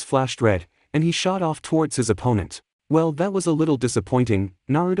his eyes flashed red, and he shot off towards his opponent. Well, that was a little disappointing,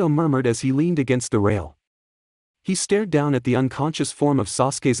 Naruto murmured as he leaned against the rail. He stared down at the unconscious form of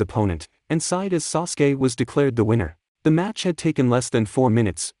Sasuke's opponent, and sighed as Sasuke was declared the winner. The match had taken less than 4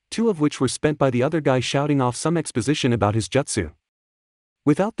 minutes, 2 of which were spent by the other guy shouting off some exposition about his jutsu.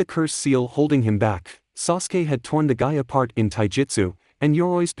 Without the curse seal holding him back, Sasuke had torn the guy apart in taijutsu, and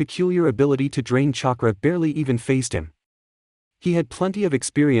Yoroi's peculiar ability to drain chakra barely even fazed him. He had plenty of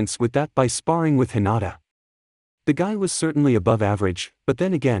experience with that by sparring with Hinata. The guy was certainly above average, but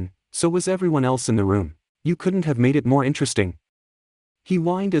then again, so was everyone else in the room. You couldn't have made it more interesting. He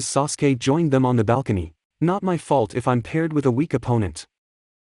whined as Sasuke joined them on the balcony. Not my fault if I'm paired with a weak opponent.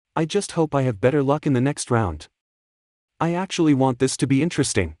 I just hope I have better luck in the next round. I actually want this to be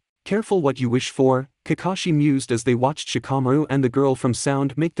interesting. Careful what you wish for, Kakashi mused as they watched Shikamaru and the girl from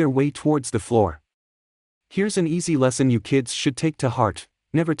Sound make their way towards the floor. Here's an easy lesson you kids should take to heart: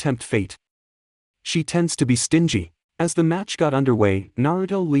 never tempt fate. She tends to be stingy. As the match got underway,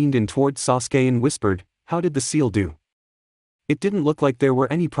 Naruto leaned in towards Sasuke and whispered, "How did the seal do?" It didn't look like there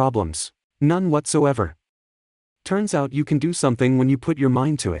were any problems. None whatsoever. Turns out you can do something when you put your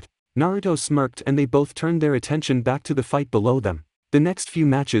mind to it. Naruto smirked and they both turned their attention back to the fight below them. The next few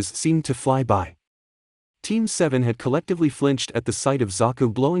matches seemed to fly by. Team 7 had collectively flinched at the sight of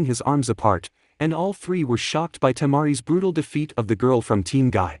Zaku blowing his arms apart, and all three were shocked by Temari's brutal defeat of the girl from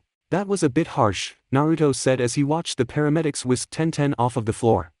Team Guy. That was a bit harsh, Naruto said as he watched the paramedics whisk Tenten off of the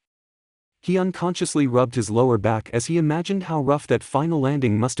floor. He unconsciously rubbed his lower back as he imagined how rough that final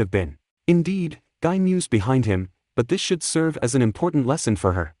landing must have been. Indeed, Guy mused behind him, but this should serve as an important lesson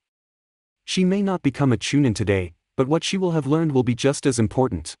for her. She may not become a Chunin today, but what she will have learned will be just as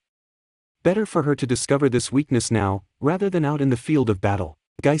important. Better for her to discover this weakness now, rather than out in the field of battle.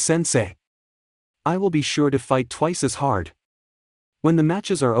 Guy-sensei. I will be sure to fight twice as hard. When the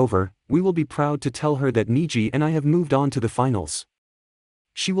matches are over, we will be proud to tell her that Niji and I have moved on to the finals.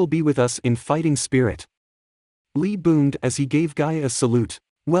 She will be with us in fighting spirit. Lee boomed as he gave Guy a salute.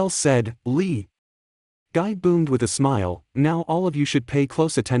 Well said, Lee. Guy boomed with a smile. Now all of you should pay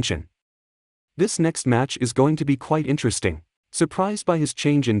close attention. This next match is going to be quite interesting. Surprised by his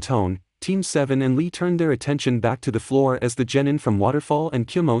change in tone, Team 7 and Lee turned their attention back to the floor as the genin from Waterfall and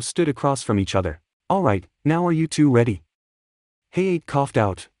Kyumo stood across from each other. Alright, now are you two ready? Heiei coughed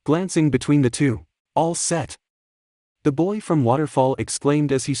out, glancing between the two. All set. The boy from Waterfall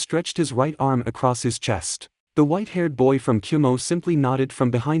exclaimed as he stretched his right arm across his chest. The white-haired boy from Kyumo simply nodded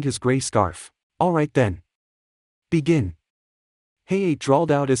from behind his gray scarf. Alright then. Begin. Heiei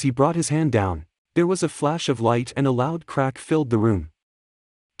drawled out as he brought his hand down. There was a flash of light and a loud crack filled the room.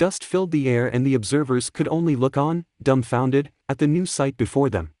 Dust filled the air and the observers could only look on, dumbfounded, at the new sight before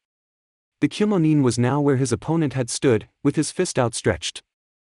them. The Kyumonin was now where his opponent had stood, with his fist outstretched.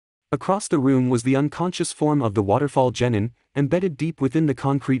 Across the room was the unconscious form of the Waterfall genin, embedded deep within the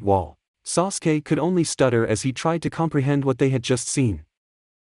concrete wall. Sasuke could only stutter as he tried to comprehend what they had just seen.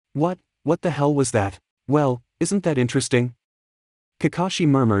 What the hell was that? Well, isn't that interesting? Kakashi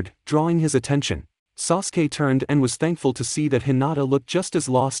murmured, drawing his attention. Sasuke turned and was thankful to see that Hinata looked just as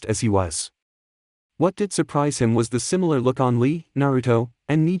lost as he was. What did surprise him was the similar look on Lee, Naruto,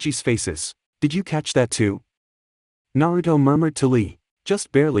 and Niji's faces. Did you catch that too? Naruto murmured to Lee.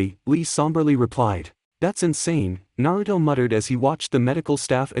 Just barely, Lee somberly replied. That's insane, Naruto muttered as he watched the medical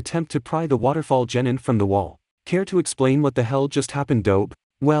staff attempt to pry the Waterfall genin from the wall. Care to explain what the hell just happened, dope?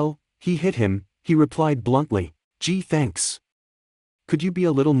 Well, he hit him, he replied bluntly. Gee, thanks. Could you be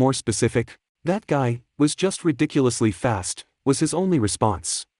a little more specific? That guy was just ridiculously fast, was his only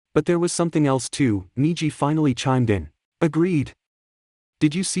response. But there was something else too, Niji finally chimed in. Agreed.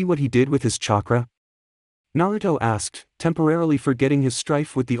 Did you see what he did with his chakra? Naruto asked, temporarily forgetting his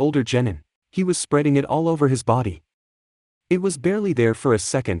strife with the older genin. He was spreading it all over his body. It was barely there for a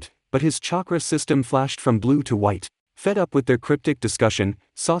second, but his chakra system flashed from blue to white. Fed up with their cryptic discussion,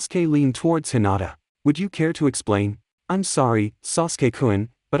 Sasuke leaned towards Hinata. Would you care to explain? I'm sorry, Sasuke-kun,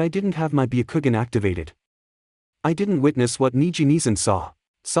 but I didn't have my Byakugan activated. I didn't witness what Niji-Nizen saw.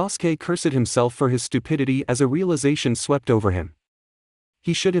 Sasuke cursed himself for his stupidity as a realization swept over him.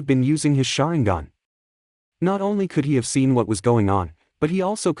 He should have been using his Sharingan. Not only could he have seen what was going on, but he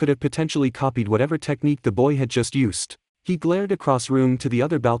also could have potentially copied whatever technique the boy had just used. He glared across room to the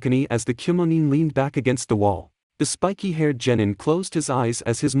other balcony as the Kyumonin leaned back against the wall. The spiky-haired genin closed his eyes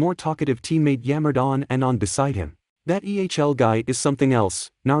as his more talkative teammate yammered on and on beside him. That EHL guy is something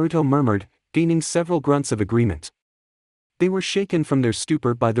else, Naruto murmured, gaining several grunts of agreement. They were shaken from their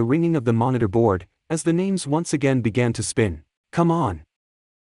stupor by the ringing of the monitor board, as the names once again began to spin. Come on.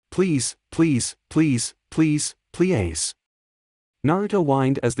 Please, please, please, please, please. Naruto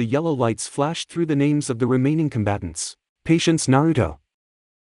whined as the yellow lights flashed through the names of the remaining combatants. Patience, Naruto.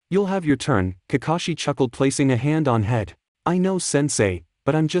 You'll have your turn, Kakashi chuckled, placing a hand on head. I know, sensei,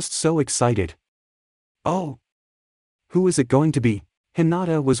 but I'm just so excited. Oh. Who is it going to be?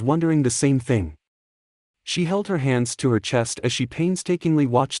 Hinata was wondering the same thing. She held her hands to her chest as she painstakingly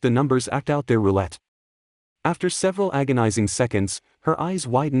watched the numbers act out their roulette. After several agonizing seconds, her eyes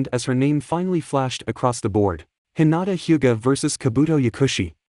widened as her name finally flashed across the board. Hinata Hyuga vs Kabuto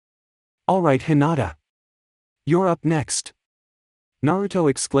Yakushi. Alright, Hinata. You're up next. Naruto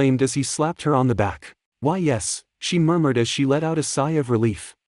exclaimed as he slapped her on the back. Why yes, she murmured as she let out a sigh of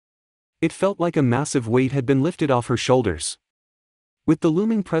relief. It felt like a massive weight had been lifted off her shoulders. With the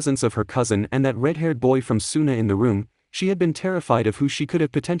looming presence of her cousin and that red-haired boy from Suna in the room, she had been terrified of who she could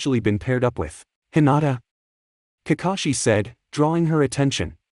have potentially been paired up with. Hinata? Kakashi said, drawing her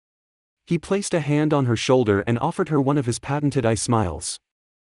attention. He placed a hand on her shoulder and offered her one of his patented eye smiles.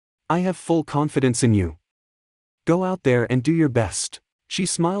 I have full confidence in you. Go out there and do your best. She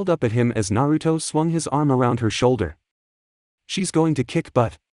smiled up at him as Naruto swung his arm around her shoulder. She's going to kick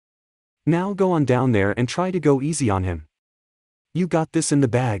butt. Now go on down there and try to go easy on him. You got this in the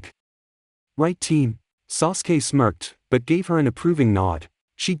bag. Right, team? Sasuke smirked, but gave her an approving nod.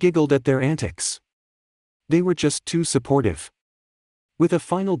 She giggled at their antics. They were just too supportive. With a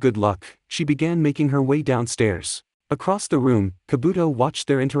final good luck, she began making her way downstairs. Across the room, Kabuto watched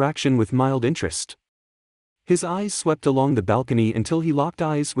their interaction with mild interest. His eyes swept along the balcony until he locked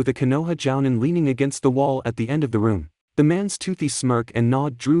eyes with a Konoha Jounin leaning against the wall at the end of the room. The man's toothy smirk and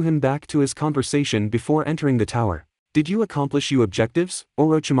nod drew him back to his conversation before entering the tower. Did you accomplish your objectives,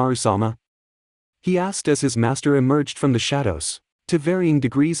 Orochimaru-sama? He asked as his master emerged from the shadows. To varying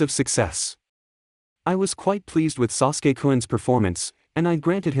degrees of success. I was quite pleased with Sasuke-kun's performance, and I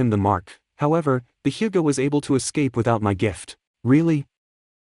granted him the mark. However, the Hyuga was able to escape without my gift. Really?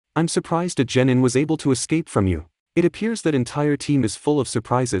 I'm surprised a genin was able to escape from you. It appears that entire team is full of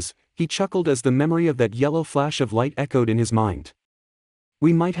surprises, he chuckled as the memory of that yellow flash of light echoed in his mind.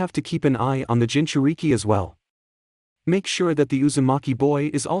 We might have to keep an eye on the Jinchuriki as well. Make sure that the Uzumaki boy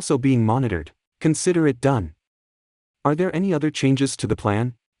is also being monitored. Consider it done. Are there any other changes to the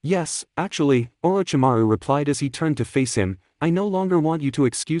plan? Yes, actually, Orochimaru replied as he turned to face him. I no longer want you to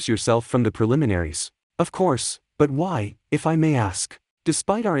excuse yourself from the preliminaries. Of course, but why, if I may ask?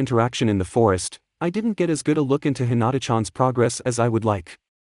 Despite our interaction in the forest, I didn't get as good a look into Hinata-chan's progress as I would like.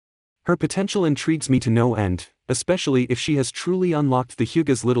 Her potential intrigues me to no end, especially if she has truly unlocked the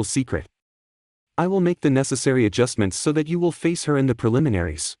Hyuga's little secret. I will make the necessary adjustments so that you will face her in the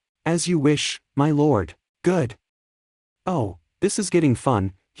preliminaries. As you wish, my lord. Good. Oh, this is getting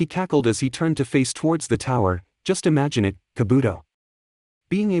fun, he cackled as he turned to face towards the tower. Just imagine it, Kabuto.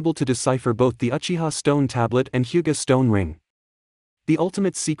 Being able to decipher both the Uchiha stone tablet and Hyuga stone ring. The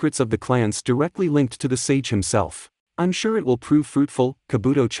ultimate secrets of the clans directly linked to the sage himself. I'm sure it will prove fruitful,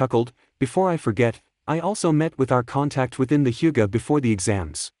 Kabuto chuckled. Before I forget, I also met with our contact within the Hyuga before the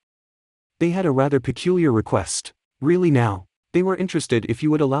exams. They had a rather peculiar request. Really now? They were interested if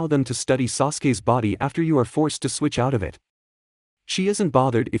you would allow them to study Sasuke's body after you are forced to switch out of it. She isn't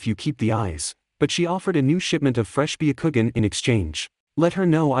bothered if you keep the eyes, but she offered a new shipment of fresh Byakugan in exchange. Let her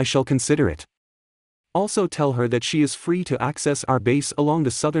know I shall consider it. Also tell her that she is free to access our base along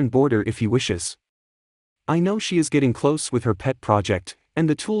the southern border if he wishes. I know she is getting close with her pet project, and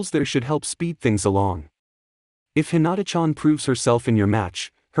the tools there should help speed things along. If Hinata-chan proves herself in your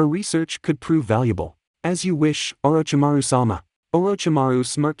match, her research could prove valuable. As you wish, Orochimaru-sama. Orochimaru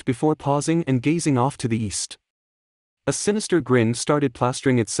smirked before pausing and gazing off to the east. A sinister grin started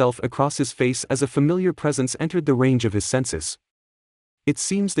plastering itself across his face as a familiar presence entered the range of his senses. It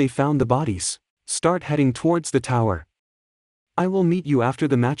seems they found the bodies. Start heading towards the tower. I will meet you after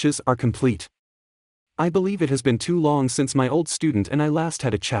the matches are complete. I believe it has been too long since my old student and I last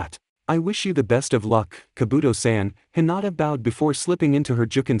had a chat. I wish you the best of luck, Kabuto-san. Hinata bowed before slipping into her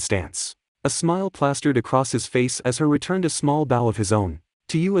Jukin stance. A smile plastered across his face as her returned a small bow of his own.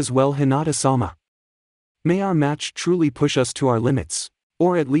 To you as well, Hinata-sama. May our match truly push us to our limits.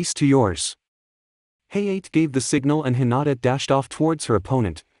 Or at least to yours. Heiate gave the signal and Hinata dashed off towards her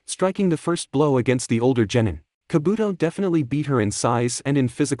opponent, striking the first blow against the older genin. Kabuto definitely beat her in size and in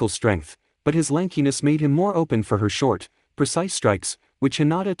physical strength, but his lankiness made him more open for her short, precise strikes, which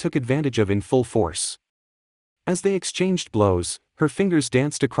Hinata took advantage of in full force. As they exchanged blows, her fingers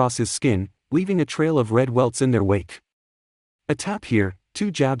danced across his skin, leaving a trail of red welts in their wake. A tap here,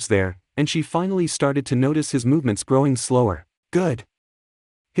 2 jabs there, and she finally started to notice his movements growing slower. Good.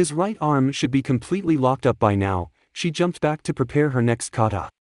 His right arm should be completely locked up by now. She jumped back to prepare her next kata.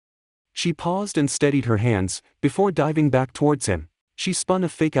 She paused and steadied her hands, before diving back towards him. She spun a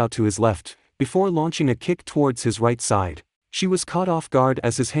fake out to his left, before launching a kick towards his right side. She was caught off guard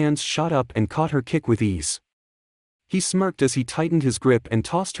as his hands shot up and caught her kick with ease. He smirked as he tightened his grip and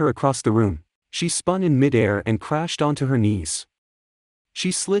tossed her across the room. She spun in midair and crashed onto her knees.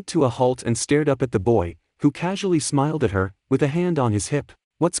 She slid to a halt and stared up at the boy, who casually smiled at her, with a hand on his hip.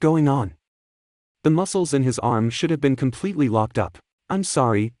 What's going on? The muscles in his arm should have been completely locked up. I'm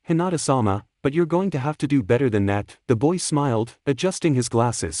sorry, Hinata-sama, but you're going to have to do better than that, the boy smiled, adjusting his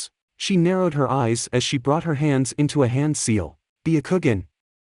glasses. She narrowed her eyes as she brought her hands into a hand seal. Byakugan!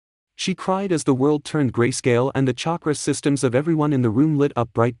 She cried as the world turned grayscale and the chakra systems of everyone in the room lit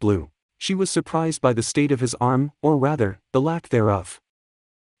up bright blue. She was surprised by the state of his arm, or rather, the lack thereof.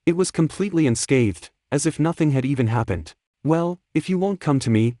 It was completely unscathed, as if nothing had even happened. Well, if you won't come to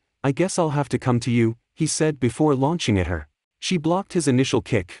me, I guess I'll have to come to you, he said before launching at her. She blocked his initial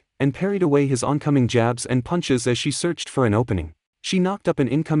kick, and parried away his oncoming jabs and punches as she searched for an opening. She knocked up an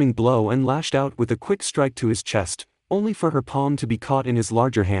incoming blow and lashed out with a quick strike to his chest, only for her palm to be caught in his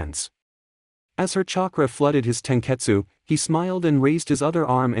larger hands. As her chakra flooded his tenketsu, he smiled and raised his other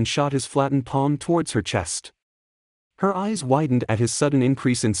arm and shot his flattened palm towards her chest. Her eyes widened at his sudden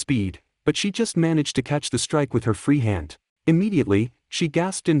increase in speed, but she just managed to catch the strike with her free hand. Immediately, she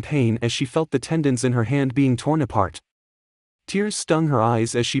gasped in pain as she felt the tendons in her hand being torn apart. Tears stung her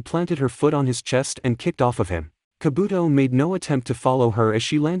eyes as she planted her foot on his chest and kicked off of him. Kabuto made no attempt to follow her as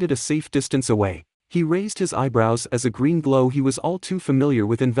she landed a safe distance away. He raised his eyebrows as a green glow he was all too familiar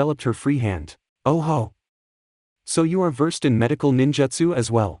with enveloped her free hand. Oh ho! So you are versed in medical ninjutsu as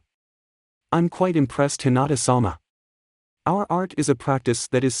well? I'm quite impressed, Hinata-sama. Our art is a practice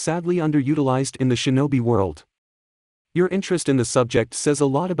that is sadly underutilized in the shinobi world. Your interest in the subject says a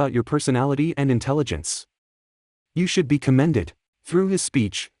lot about your personality and intelligence. You should be commended. Through his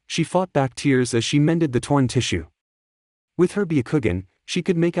speech, she fought back tears as she mended the torn tissue. With her Byakugan, she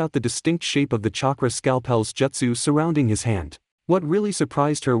could make out the distinct shape of the chakra scalpel's jutsu surrounding his hand. What really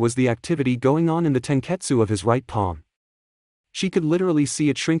surprised her was the activity going on in the tenketsu of his right palm. She could literally see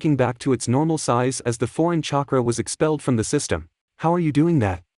it shrinking back to its normal size as the foreign chakra was expelled from the system. How are you doing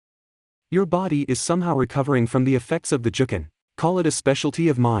that? Your body is somehow recovering from the effects of the juken. Call it a specialty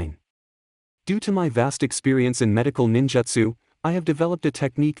of mine. Due to my vast experience in medical ninjutsu, I have developed a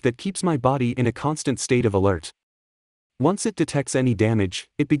technique that keeps my body in a constant state of alert. Once it detects any damage,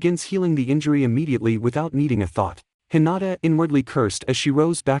 it begins healing the injury immediately without needing a thought. Hinata inwardly cursed as she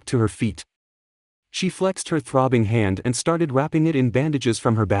rose back to her feet. She flexed her throbbing hand and started wrapping it in bandages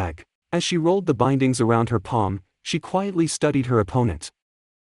from her bag. As she rolled the bindings around her palm, she quietly studied her opponent.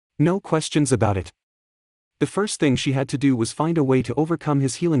 No questions about it. The first thing she had to do was find a way to overcome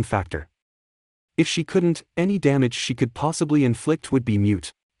his healing factor. If she couldn't, any damage she could possibly inflict would be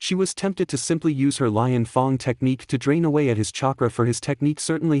mute. She was tempted to simply use her Lion Fang technique to drain away at his chakra, for his technique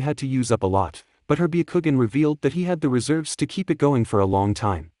certainly had to use up a lot, but her Byakugan revealed that he had the reserves to keep it going for a long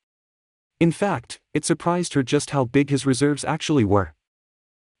time. In fact, it surprised her just how big his reserves actually were.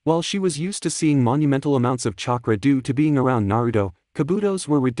 While she was used to seeing monumental amounts of chakra due to being around Naruto, Kabuto's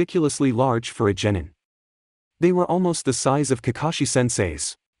were ridiculously large for a genin. They were almost the size of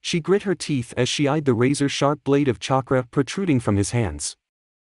Kakashi-sensei's. She grit her teeth as she eyed the razor-sharp blade of chakra protruding from his hands.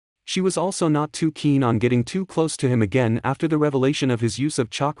 She was also not too keen on getting too close to him again after the revelation of his use of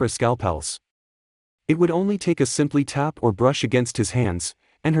chakra scalpels. It would only take a simply tap or brush against his hands,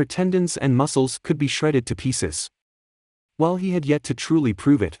 and her tendons and muscles could be shredded to pieces. While he had yet to truly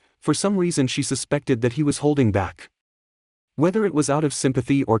prove it, for some reason she suspected that he was holding back. Whether it was out of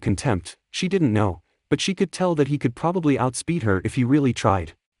sympathy or contempt, she didn't know, but she could tell that he could probably outspeed her if he really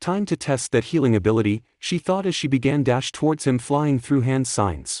tried. Time to test that healing ability, she thought as she began dash towards him, flying through hand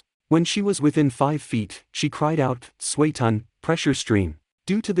signs. When she was within 5 feet, she cried out, "Suiton, pressure stream."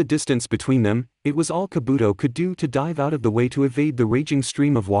 Due to the distance between them, it was all Kabuto could do to dive out of the way to evade the raging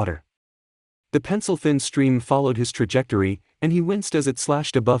stream of water. The pencil-thin stream followed his trajectory, and he winced as it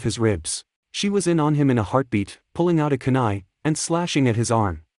slashed above his ribs. She was in on him in a heartbeat, pulling out a kunai, and slashing at his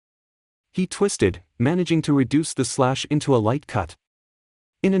arm. He twisted, managing to reduce the slash into a light cut.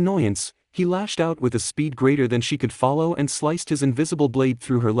 In annoyance, he lashed out with a speed greater than she could follow and sliced his invisible blade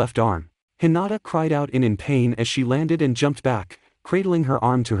through her left arm. Hinata cried out in pain as she landed and jumped back, cradling her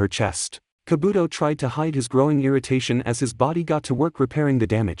arm to her chest. Kabuto tried to hide his growing irritation as his body got to work repairing the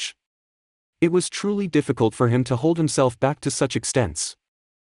damage. It was truly difficult for him to hold himself back to such extents.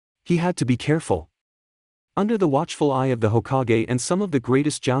 He had to be careful. Under the watchful eye of the Hokage and some of the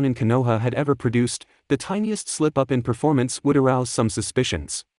greatest Jounin Konoha had ever produced, the tiniest slip-up in performance would arouse some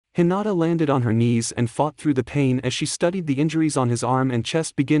suspicions. Hinata landed on her knees and fought through the pain as she studied the injuries on his arm and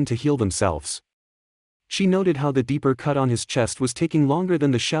chest begin to heal themselves. She noted how the deeper cut on his chest was taking longer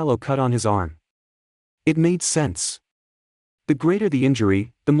than the shallow cut on his arm. It made sense. The greater the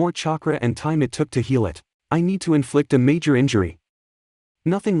injury, the more chakra and time it took to heal it. I need to inflict a major injury.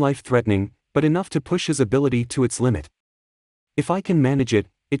 Nothing life-threatening, but enough to push his ability to its limit. If I can manage it,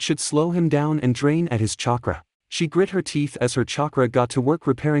 it should slow him down and drain at his chakra. She grit her teeth as her chakra got to work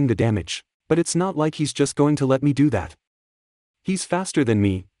repairing the damage. But it's not like he's just going to let me do that. He's faster than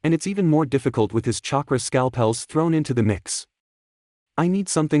me, and it's even more difficult with his chakra scalpels thrown into the mix. I need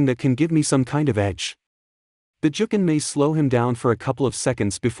something that can give me some kind of edge. The Juken may slow him down for a couple of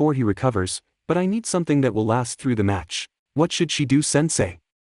seconds before he recovers, but I need something that will last through the match. What should she do, sensei?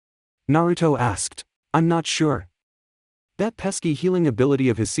 Naruto asked. I'm not sure. That pesky healing ability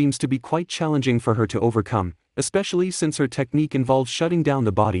of his seems to be quite challenging for her to overcome, especially since her technique involves shutting down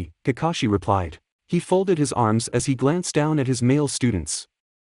the body, Kakashi replied. He folded his arms as he glanced down at his male students.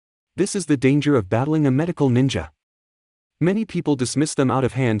 This is the danger of battling a medical ninja. Many people dismiss them out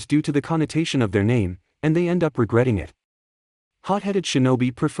of hand due to the connotation of their name, and they end up regretting it. Hot-headed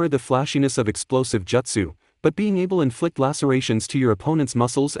shinobi prefer the flashiness of explosive jutsu, but being able to inflict lacerations to your opponent's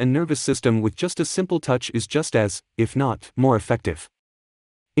muscles and nervous system with just a simple touch is just as, if not, more effective.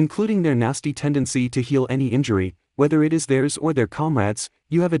 Including their nasty tendency to heal any injury, whether it is theirs or their comrades,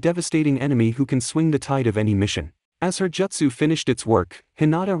 you have a devastating enemy who can swing the tide of any mission. As her jutsu finished its work,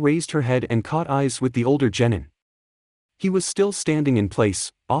 Hinata raised her head and caught eyes with the older genin. He was still standing in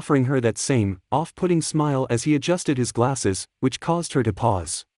place, offering her that same, off-putting smile as he adjusted his glasses, which caused her to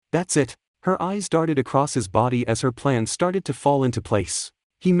pause. That's it. Her eyes darted across his body as her plan started to fall into place.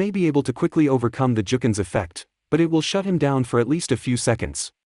 He may be able to quickly overcome the Juken's effect, but it will shut him down for at least a few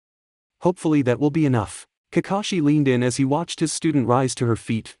seconds. Hopefully that will be enough. Kakashi leaned in as he watched his student rise to her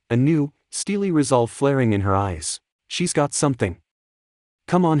feet, a new, steely resolve flaring in her eyes. She's got something.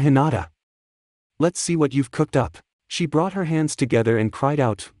 Come on, Hinata. Let's see what you've cooked up. She brought her hands together and cried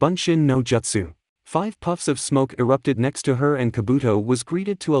out, Bunshin no Jutsu. 5 puffs of smoke erupted next to her and Kabuto was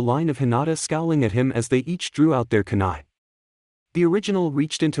greeted to a line of Hinata scowling at him as they each drew out their kunai. The original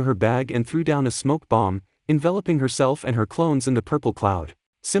reached into her bag and threw down a smoke bomb, enveloping herself and her clones in the purple cloud.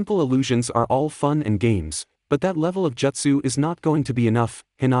 Simple illusions are all fun and games, but that level of jutsu is not going to be enough,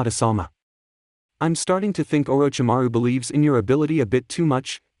 Hinata-sama. I'm starting to think Orochimaru believes in your ability a bit too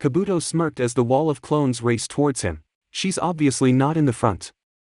much, Kabuto smirked as the wall of clones raced towards him. She's obviously not in the front.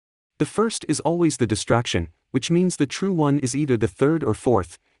 The first is always the distraction, which means the true one is either the third or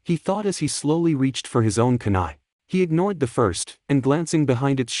fourth, he thought as he slowly reached for his own kunai. He ignored the first, and glancing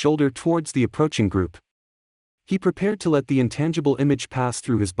behind its shoulder towards the approaching group. He prepared to let the intangible image pass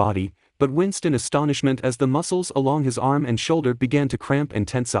through his body, but winced in astonishment as the muscles along his arm and shoulder began to cramp and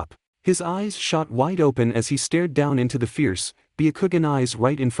tense up. His eyes shot wide open as he stared down into the fierce, Byakugan eyes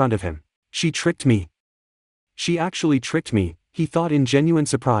right in front of him. She tricked me. She actually tricked me, he thought in genuine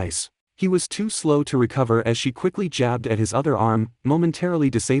surprise. He was too slow to recover as she quickly jabbed at his other arm, momentarily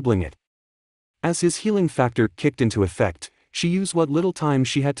disabling it. As his healing factor kicked into effect, she used what little time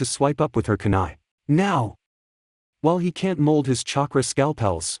she had to swipe up with her kunai. Now! While he can't mold his chakra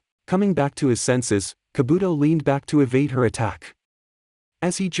scalpels, coming back to his senses, Kabuto leaned back to evade her attack.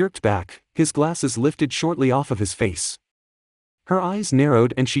 As he jerked back, his glasses lifted shortly off of his face. Her eyes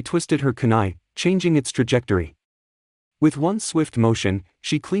narrowed and she twisted her kunai, changing its trajectory. With one swift motion,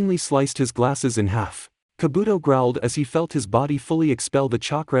 she cleanly sliced his glasses in half. Kabuto growled as he felt his body fully expel the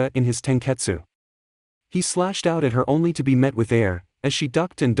chakra in his tenketsu. He slashed out at her only to be met with air, as she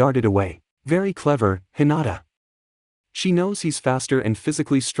ducked and darted away. Very clever, Hinata. She knows he's faster and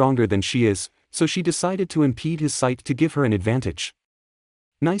physically stronger than she is, so she decided to impede his sight to give her an advantage.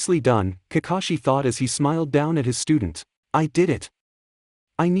 Nicely done, Kakashi thought as he smiled down at his student. I did it.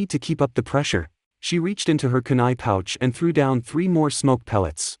 I need to keep up the pressure. She reached into her kunai pouch and threw down 3 more smoke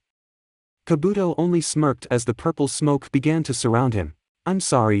pellets. Kabuto only smirked as the purple smoke began to surround him. I'm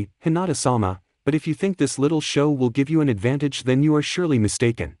sorry, Hinata-sama, but if you think this little show will give you an advantage then you are surely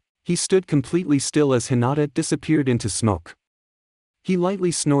mistaken. He stood completely still as Hinata disappeared into smoke. He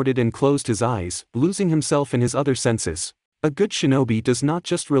lightly snorted and closed his eyes, losing himself in his other senses. A good shinobi does not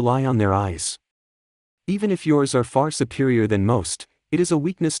just rely on their eyes. Even if yours are far superior than most, it is a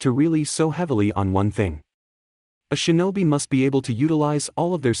weakness to rely so heavily on one thing. A shinobi must be able to utilize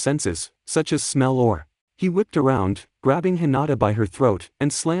all of their senses, such as smell or. He whipped around, grabbing Hinata by her throat,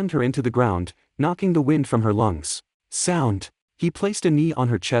 and slammed her into the ground, knocking the wind from her lungs. Sound! He placed a knee on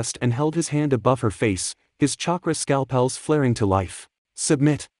her chest and held his hand above her face, his chakra scalpels flaring to life.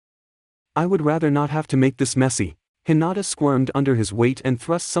 Submit. I would rather not have to make this messy. Hinata squirmed under his weight and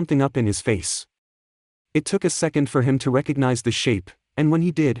thrust something up in his face. It took a second for him to recognize the shape, and when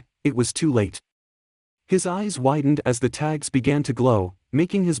he did, it was too late. His eyes widened as the tags began to glow,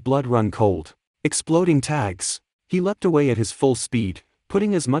 making his blood run cold. Exploding tags. He leapt away at his full speed,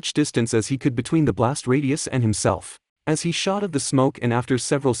 putting as much distance as he could between the blast radius and himself. As he shot of the smoke, and after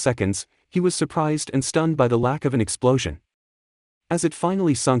several seconds, he was surprised and stunned by the lack of an explosion. As it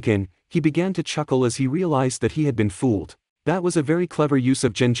finally sunk in, he began to chuckle as he realized that he had been fooled. That was a very clever use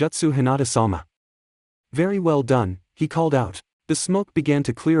of Genjutsu, Hinata-sama. Very well done, he called out. The smoke began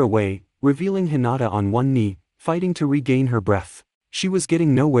to clear away, revealing Hinata on one knee, fighting to regain her breath. She was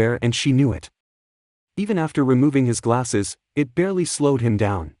getting nowhere and she knew it. Even after removing his glasses, it barely slowed him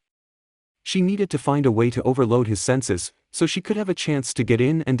down. She needed to find a way to overload his senses, so she could have a chance to get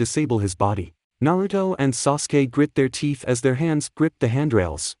in and disable his body. Naruto and Sasuke grit their teeth as their hands gripped the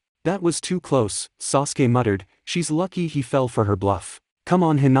handrails. That was too close, Sasuke muttered. She's lucky he fell for her bluff. Come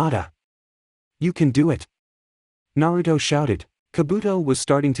on, Hinata. You can do it. Naruto shouted. Kabuto was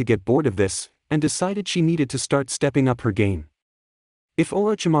starting to get bored of this, and decided she needed to start stepping up her game. If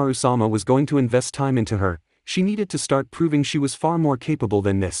Orochimaru-sama was going to invest time into her, she needed to start proving she was far more capable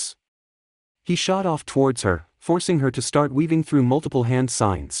than this. He shot off towards her, forcing her to start weaving through multiple hand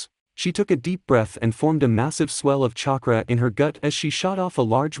signs. She took a deep breath and formed a massive swell of chakra in her gut as she shot off a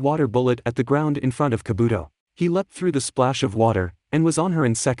large water bullet at the ground in front of Kabuto. He leapt through the splash of water, and was on her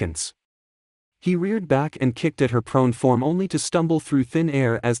in seconds. He reared back and kicked at her prone form only to stumble through thin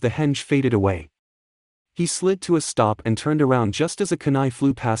air as the henge faded away. He slid to a stop and turned around just as a kunai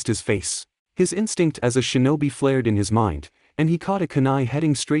flew past his face. His instinct as a shinobi flared in his mind, and he caught a kunai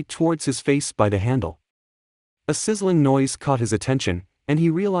heading straight towards his face by the handle. A sizzling noise caught his attention, and he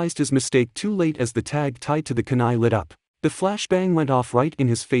realized his mistake too late as the tag tied to the kunai lit up. The flashbang went off right in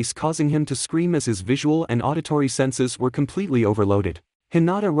his face, causing him to scream as his visual and auditory senses were completely overloaded.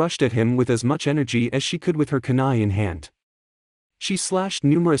 Hinata rushed at him with as much energy as she could with her kunai in hand. She slashed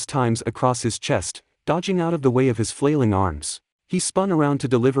numerous times across his chest, dodging out of the way of his flailing arms. He spun around to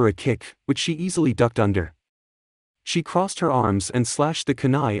deliver a kick, which she easily ducked under. She crossed her arms and slashed the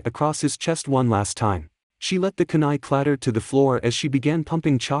kunai across his chest one last time. She let the kunai clatter to the floor as she began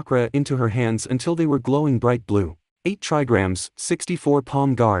pumping chakra into her hands until they were glowing bright blue. 8 trigrams, 64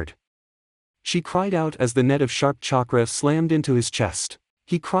 palm guard. She cried out as the net of sharp chakra slammed into his chest.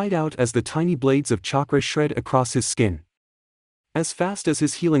 He cried out as the tiny blades of chakra shred across his skin. As fast as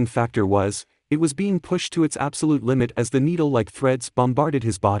his healing factor was, it was being pushed to its absolute limit as the needle-like threads bombarded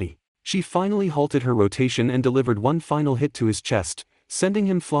his body. She finally halted her rotation and delivered one final hit to his chest, sending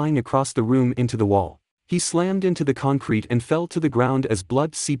him flying across the room into the wall. He slammed into the concrete and fell to the ground as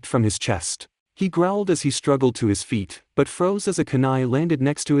blood seeped from his chest. He growled as he struggled to his feet, but froze as a kunai landed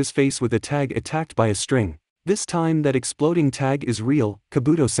next to his face with a tag attacked by a string. This time that exploding tag is real,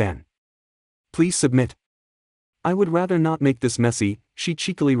 Kabuto-san. Please submit. I would rather not make this messy, she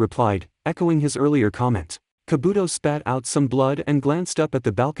cheekily replied, echoing his earlier comment. Kabuto spat out some blood and glanced up at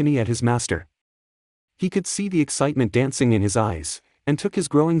the balcony at his master. He could see the excitement dancing in his eyes, and took his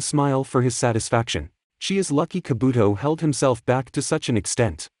growing smile for his satisfaction. She is lucky Kabuto held himself back to such an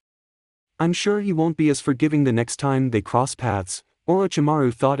extent. I'm sure he won't be as forgiving the next time they cross paths,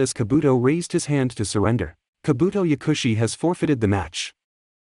 Orochimaru thought as Kabuto raised his hand to surrender. Kabuto Yakushi has forfeited the match.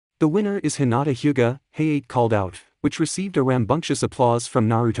 The winner is Hinata Hyuga, Hayate called out, which received a rambunctious applause from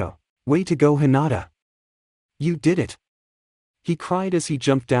Naruto. Way to go, Hinata. You did it. He cried as he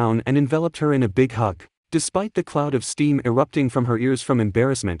jumped down and enveloped her in a big hug. Despite the cloud of steam erupting from her ears from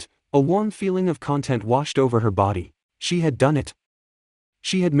embarrassment, a warm feeling of content washed over her body. She had done it.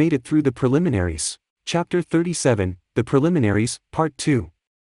 She had made it through the preliminaries. Chapter 37, The Preliminaries, Part 2.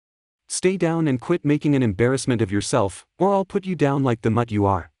 Stay down and quit making an embarrassment of yourself, or I'll put you down like the mutt you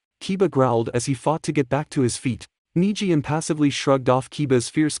are. Kiba growled as he fought to get back to his feet. Niji impassively shrugged off Kiba's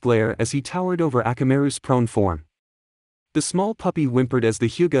fierce glare as he towered over Akamaru's prone form. The small puppy whimpered as the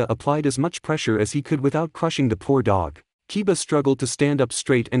Hyuga applied as much pressure as he could without crushing the poor dog. Kiba struggled to stand up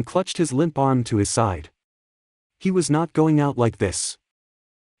straight and clutched his limp arm to his side. He was not going out like this.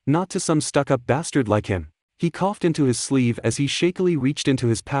 Not to some stuck-up bastard like him. He coughed into his sleeve as he shakily reached into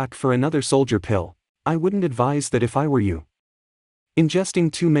his pack for another soldier pill. I wouldn't advise that if I were you.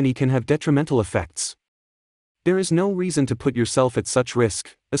 Ingesting too many can have detrimental effects. There is no reason to put yourself at such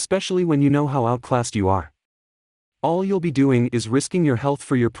risk, especially when you know how outclassed you are. All you'll be doing is risking your health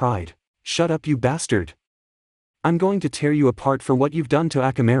for your pride. Shut up, you bastard. I'm going to tear you apart for what you've done to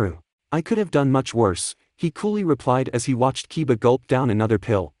Akamaru. I could have done much worse, he coolly replied as he watched Kiba gulp down another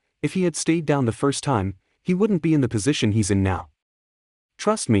pill. If he had stayed down the first time, he wouldn't be in the position he's in now.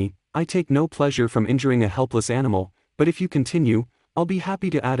 Trust me, I take no pleasure from injuring a helpless animal, but if you continue, I'll be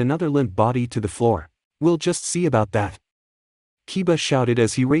happy to add another limp body to the floor. We'll just see about that. Kiba shouted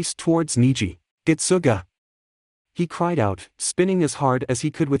as he raced towards Niji. Getsuga! He cried out, spinning as hard as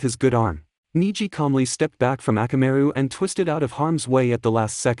he could with his good arm. Niji calmly stepped back from Akamaru and twisted out of harm's way at the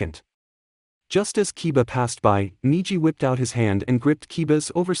last second. Just as Kiba passed by, Niji whipped out his hand and gripped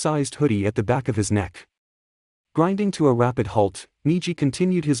Kiba's oversized hoodie at the back of his neck. Grinding to a rapid halt, Niji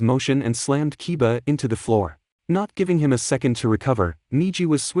continued his motion and slammed Kiba into the floor. Not giving him a second to recover, Niji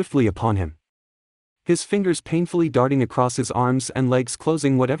was swiftly upon him. His fingers painfully darting across his arms and legs,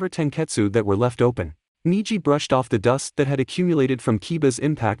 closing whatever tenketsu that were left open. Niji brushed off the dust that had accumulated from Kiba's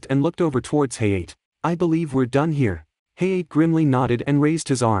impact and looked over towards Hayate. I believe we're done here. Hayate grimly nodded and raised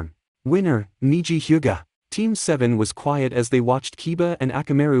his arm. Winner, Niji Hyuga. Team 7 was quiet as they watched Kiba and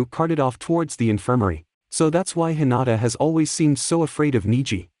Akamaru carted off towards the infirmary. So that's why Hinata has always seemed so afraid of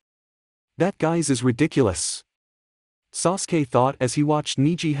Niji. That guy's is ridiculous. Sasuke thought as he watched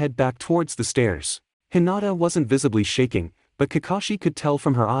Niji head back towards the stairs. Hinata wasn't visibly shaking, but Kakashi could tell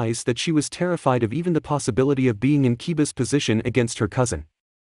from her eyes that she was terrified of even the possibility of being in Kiba's position against her cousin.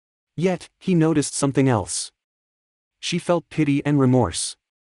 Yet, he noticed something else. She felt pity and remorse.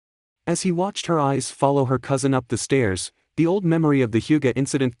 As he watched her eyes follow her cousin up the stairs, the old memory of the Hyuga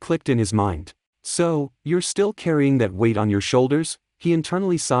incident clicked in his mind. So, you're still carrying that weight on your shoulders? He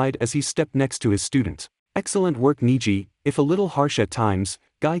internally sighed as he stepped next to his student. Excellent work, Niji, if a little harsh at times,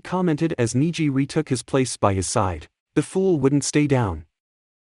 Guy commented as Niji retook his place by his side. The fool wouldn't stay down.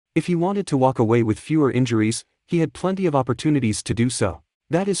 If he wanted to walk away with fewer injuries, he had plenty of opportunities to do so.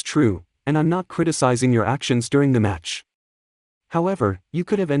 That is true, and I'm not criticizing your actions during the match. However, you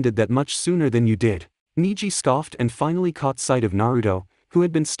could have ended that much sooner than you did. Niji scoffed and finally caught sight of Naruto, who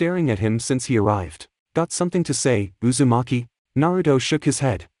had been staring at him since he arrived. Got something to say, Uzumaki? Naruto shook his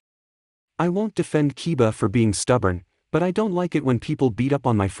head. I won't defend Kiba for being stubborn, but I don't like it when people beat up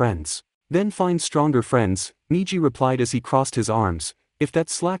on my friends. Then find stronger friends, Niji replied as he crossed his arms. If that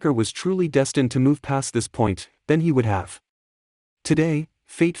slacker was truly destined to move past this point, then he would have. Today,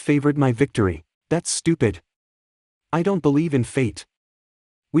 fate favored my victory. That's stupid. I don't believe in fate.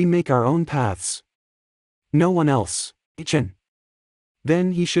 We make our own paths. No one else. Ichen.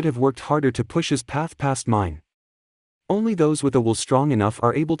 Then he should have worked harder to push his path past mine. Only those with a will strong enough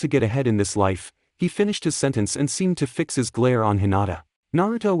are able to get ahead in this life. He finished his sentence and seemed to fix his glare on Hinata.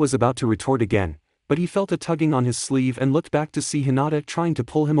 Naruto was about to retort again, but he felt a tugging on his sleeve and looked back to see Hinata trying to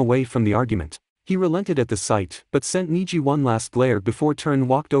pull him away from the argument. He relented at the sight, but sent Niji one last glare before turn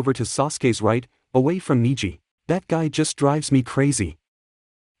walked over to Sasuke's right, away from Niji. That guy just drives me crazy.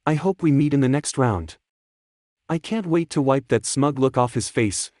 I hope we meet in the next round. I can't wait to wipe that smug look off his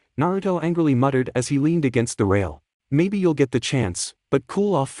face, Naruto angrily muttered as he leaned against the rail. Maybe you'll get the chance, but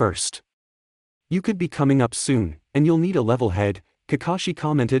cool off first. You could be coming up soon, and you'll need a level head, Kakashi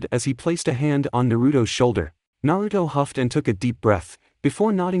commented as he placed a hand on Naruto's shoulder. Naruto huffed and took a deep breath,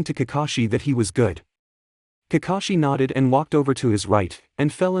 before nodding to Kakashi that he was good. Kakashi nodded and walked over to his right,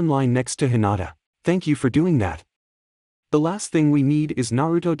 and fell in line next to Hinata. Thank you for doing that. The last thing we need is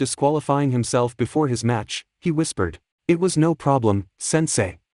Naruto disqualifying himself before his match, he whispered. It was no problem,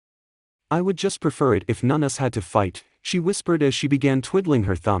 sensei. I would just prefer it if none of us had to fight, she whispered as she began twiddling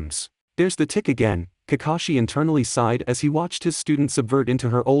her thumbs. There's the tick again, Kakashi internally sighed as he watched his student subvert into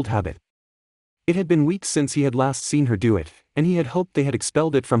her old habit. It had been weeks since he had last seen her do it, and he had hoped they had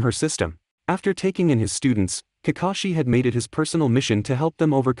expelled it from her system. After taking in his students, Kakashi had made it his personal mission to help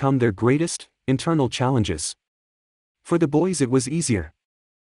them overcome their greatest, internal challenges. For the boys it was easier.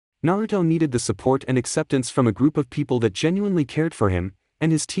 Naruto needed the support and acceptance from a group of people that genuinely cared for him,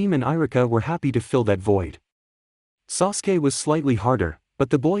 and his team and Irika were happy to fill that void. Sasuke was slightly harder, but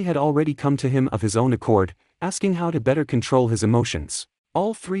the boy had already come to him of his own accord, asking how to better control his emotions.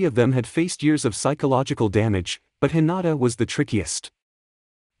 All three of them had faced years of psychological damage, but Hinata was the trickiest.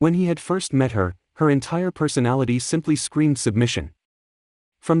 When he had first met her, her entire personality simply screamed submission.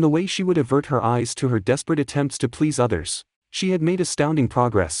 From the way she would avert her eyes to her desperate attempts to please others, she had made astounding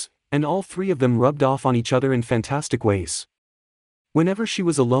progress, and all three of them rubbed off on each other in fantastic ways. Whenever she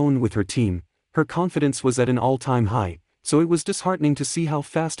was alone with her team, her confidence was at an all-time high, so it was disheartening to see how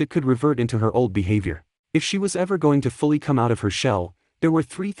fast it could revert into her old behavior. If she was ever going to fully come out of her shell, there were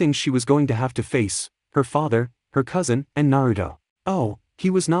three things she was going to have to face: her father, her cousin, and Naruto. Oh, he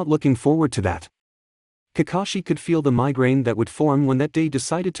was not looking forward to that. Kakashi could feel the migraine that would form when that day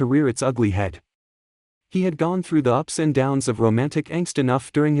decided to rear its ugly head. He had gone through the ups and downs of romantic angst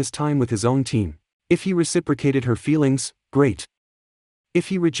enough during his time with his own team. If he reciprocated her feelings, great. If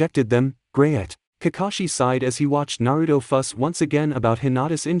he rejected them, great. Kakashi sighed as he watched Naruto fuss once again about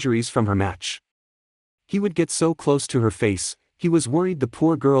Hinata's injuries from her match. He would get so close to her face, he was worried the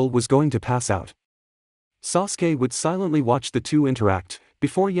poor girl was going to pass out. Sasuke would silently watch the two interact,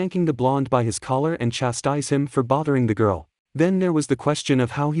 before yanking the blonde by his collar and chastise him for bothering the girl. Then there was the question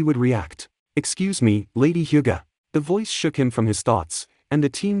of how he would react. "Excuse me, Lady Hyuga." The voice shook him from his thoughts, and the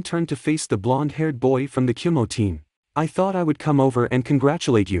team turned to face the blonde-haired boy from the Kyumo team. "I thought I would come over and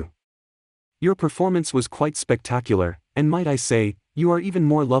congratulate you. Your performance was quite spectacular, and might I say, you are even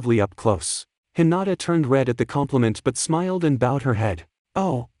more lovely up close." Hinata turned red at the compliment but smiled and bowed her head.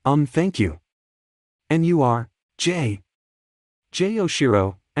 "Oh, thank you. And you are, J.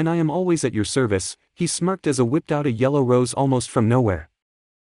 Oshiro, and I am always at your service," he smirked as he whipped out a yellow rose almost from nowhere.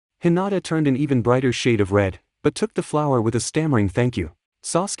 Hinata turned an even brighter shade of red, but took the flower with a stammering thank you.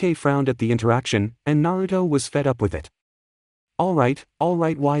 Sasuke frowned at the interaction, and Naruto was fed up with it. All right,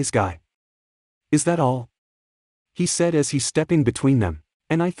 wise guy. Is that all?" he said as he stepping between them.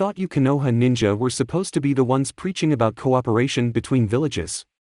 "And I thought you Konoha ninja were supposed to be the ones preaching about cooperation between villages.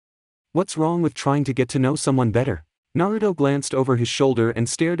 What's wrong with trying to get to know someone better?" Naruto glanced over his shoulder and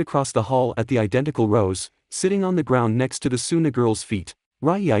stared across the hall at the identical Rose, sitting on the ground next to the Suna girl's feet.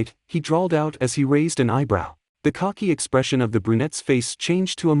 "Right," he drawled out as he raised an eyebrow. The cocky expression of the brunette's face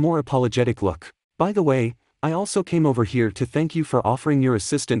changed to a more apologetic look. "By the way, I also came over here to thank you for offering your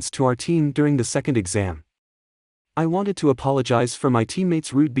assistance to our team during the second exam. I wanted to apologize for my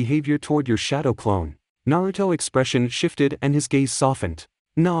teammates' rude behavior toward your shadow clone." Naruto's expression shifted and his gaze softened.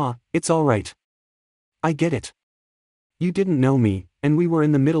 "Nah, it's alright. I get it. You didn't know me, and we were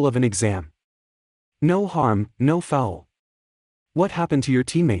in the middle of an exam. No harm, no foul. What happened to your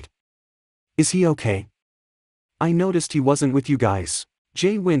teammate? Is he okay? I noticed he wasn't with you guys."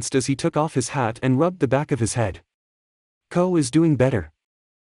 Jay winced as he took off his hat and rubbed the back of his head. "Ko is doing better.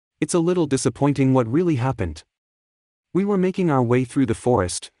 It's a little disappointing what really happened. We were making our way through the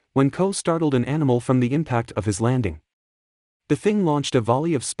forest, when Ko startled an animal from the impact of his landing. The thing launched a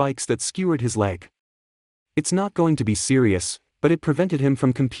volley of spikes that skewered his leg. It's not going to be serious, but it prevented him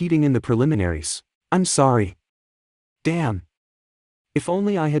from competing in the preliminaries. I'm sorry. Damn. If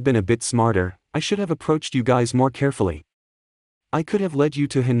only I had been a bit smarter, I should have approached you guys more carefully. I could have led you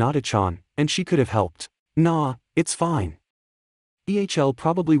to Hinata-chan, and she could have helped." "Nah, it's fine. EHL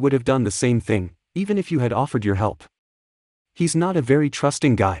probably would have done the same thing, even if you had offered your help. He's not a very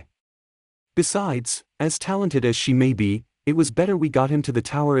trusting guy. Besides, as talented as she may be, it was better we got him to the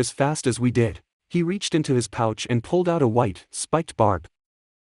tower as fast as we did." He reached into his pouch and pulled out a white, spiked barb.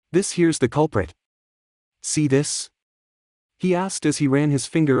 "This here's the culprit. See this?" he asked as he ran his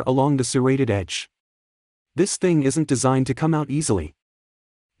finger along the serrated edge. "This thing isn't designed to come out easily.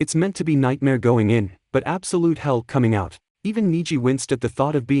 It's meant to be nightmare going in, but absolute hell coming out." Even Niji winced at the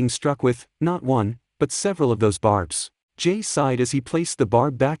thought of being struck with, not one, but several of those barbs. Jay sighed as he placed the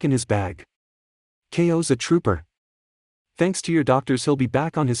barb back in his bag. "KO's a trooper. Thanks to your doctors he'll be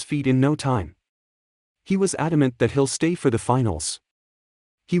back on his feet in no time. He was adamant that he'll stay for the finals.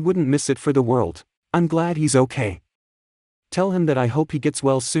 He wouldn't miss it for the world. I'm glad he's okay. Tell him that I hope he gets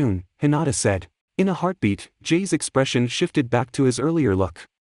well soon," Hinata said. In a heartbeat, Jay's expression shifted back to his earlier look.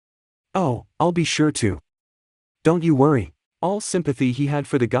 "Oh, I'll be sure to. Don't you worry." All sympathy he had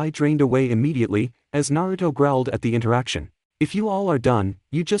for the guy drained away immediately, as Naruto growled at the interaction. "If you all are done,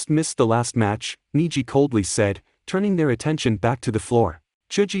 you just missed the last match," Niji coldly said, turning their attention back to the floor.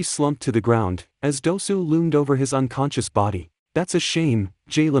 Chuji slumped to the ground, as Dosu loomed over his unconscious body. "That's a shame,"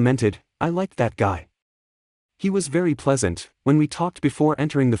 Jay lamented. "I liked that guy. He was very pleasant, when we talked before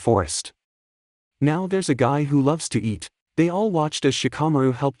entering the forest. Now there's a guy who loves to eat." They all watched as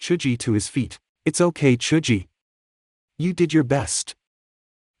Shikamaru helped Chuji to his feet. "It's okay, Chuji. You did your best,"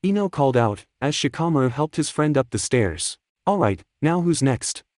 Ino called out, as Shikamaru helped his friend up the stairs. "Alright, now who's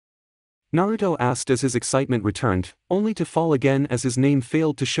next?" Naruto asked as his excitement returned, only to fall again as his name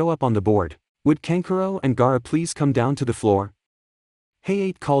failed to show up on the board. "Would Kankuro and Gaara please come down to the floor?"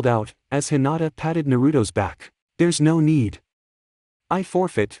 Hayate called out, as Hinata patted Naruto's back. "There's no need. I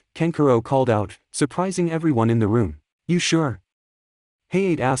forfeit," Kankuro called out, surprising everyone in the room. "You sure?"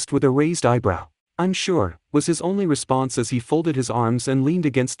 Hayate asked with a raised eyebrow. "I'm sure," was his only response as he folded his arms and leaned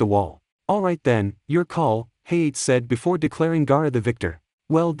against the wall. "Alright then, your call," Hayate said before declaring Gaara the victor.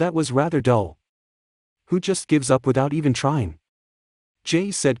 "Well, that was rather dull. Who just gives up without even trying?" Jay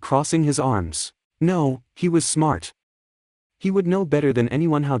said, crossing his arms. "No, he was smart. He would know better than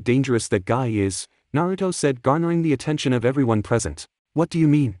anyone how dangerous that guy is," Naruto said, garnering the attention of everyone present. "What do you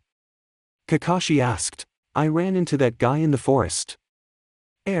mean?" Kakashi asked. "I ran into that guy in the forest.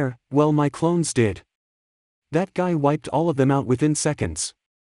 Well, my clones did. That guy wiped all of them out within seconds.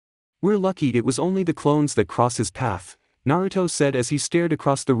 We're lucky it was only the clones that cross his path, Naruto said as he stared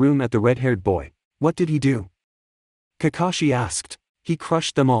across the room at the red-haired boy. What did he do? Kakashi asked. He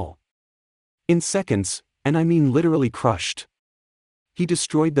crushed them all. In seconds, and I mean literally crushed. He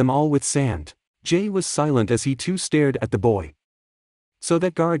destroyed them all with sand. Jay was silent as he too stared at the boy. So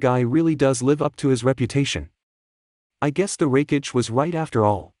that Gaara guy really does live up to his reputation. I guess the Raikage was right after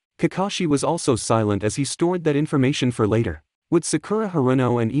all. Kakashi was also silent as he stored that information for later. Would Sakura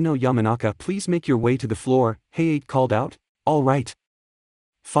Haruno and Ino Yamanaka please make your way to the floor, Heiei called out. All right.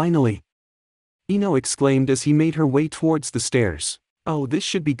 Finally. Ino exclaimed as he made her way towards the stairs. Oh, this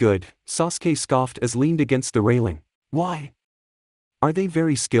should be good, Sasuke scoffed as leaned against the railing. Why? Are they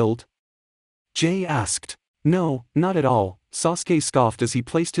very skilled? Jay asked. No, not at all, Sasuke scoffed as he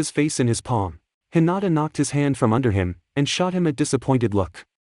placed his face in his palm. Hinata knocked his hand from under him, and shot him a disappointed look.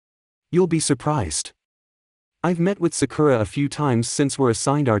 You'll be surprised. I've met with Sakura a few times since we're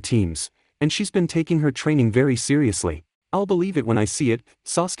assigned our teams, and she's been taking her training very seriously. I'll believe it when I see it,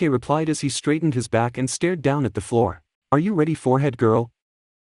 Sasuke replied as he straightened his back and stared down at the floor. Are you ready, forehead girl?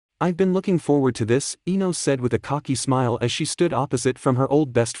 I've been looking forward to this, Ino said with a cocky smile as she stood opposite from her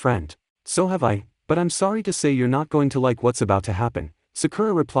old best friend. So have I, but I'm sorry to say you're not going to like what's about to happen,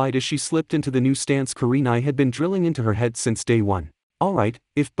 Sakura replied as she slipped into the new stance kunai had been drilling into her head since day one. Alright,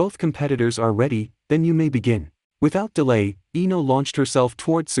 if both competitors are ready, then you may begin. Without delay, Ino launched herself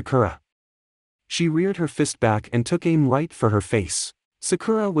towards Sakura. She reared her fist back and took aim right for her face.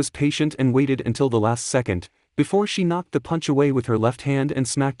 Sakura was patient and waited until the last second, before she knocked the punch away with her left hand and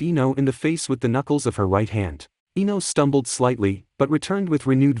smacked Ino in the face with the knuckles of her right hand. Ino stumbled slightly, but returned with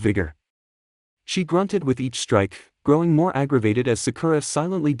renewed vigor. She grunted with each strike, growing more aggravated as Sakura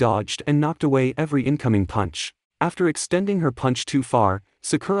silently dodged and knocked away every incoming punch. After extending her punch too far,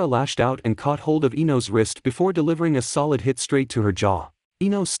 Sakura lashed out and caught hold of Ino's wrist before delivering a solid hit straight to her jaw.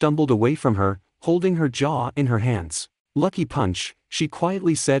 Ino stumbled away from her, holding her jaw in her hands. Lucky punch, she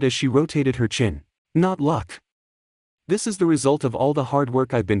quietly said as she rotated her chin. Not luck. This is the result of all the hard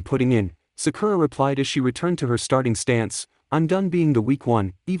work I've been putting in, Sakura replied as she returned to her starting stance. I'm done being the weak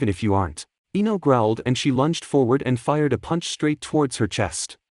one, even if you aren't. Ino growled and she lunged forward and fired a punch straight towards her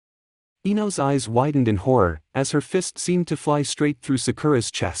chest. Ino's eyes widened in horror, as her fist seemed to fly straight through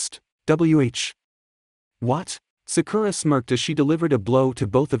Sakura's chest. What? Sakura smirked as she delivered a blow to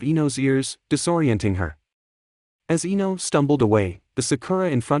both of Ino's ears, disorienting her. As Ino stumbled away, the Sakura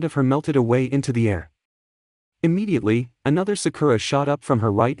in front of her melted away into the air. Immediately, another Sakura shot up from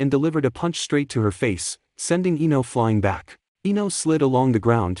her right and delivered a punch straight to her face, sending Ino flying back. Ino slid along the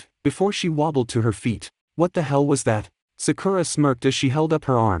ground, before she wobbled to her feet. What the hell was that? Sakura smirked as she held up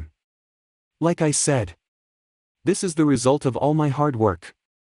her arm. Like I said. This is the result of all my hard work.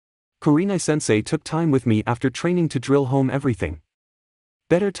 Kurenai-sensei took time with me after training to drill home everything.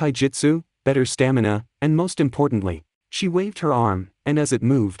 Better taijutsu, better stamina, and most importantly, she waved her arm, and as it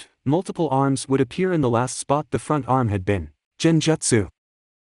moved, multiple arms would appear in the last spot the front arm had been. Genjutsu.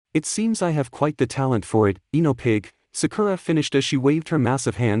 It seems I have quite the talent for it, Ino pig, Sakura finished as she waved her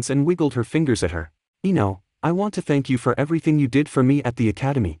massive hands and wiggled her fingers at her. Ino, I want to thank you for everything you did for me at the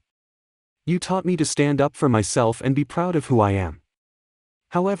academy. You taught me to stand up for myself and be proud of who I am.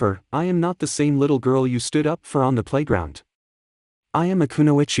 However, I am not the same little girl you stood up for on the playground. I am a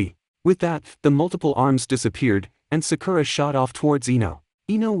kunoichi. With that, the multiple arms disappeared, and Sakura shot off towards Ino.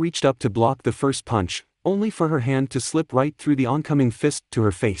 Ino reached up to block the first punch, only for her hand to slip right through the oncoming fist to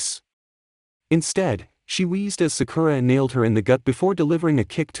her face. Instead, she wheezed as Sakura nailed her in the gut before delivering a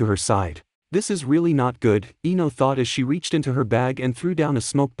kick to her side. This is really not good, Ino thought as she reached into her bag and threw down a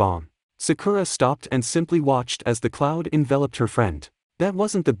smoke bomb. Sakura stopped and simply watched as the cloud enveloped her friend. That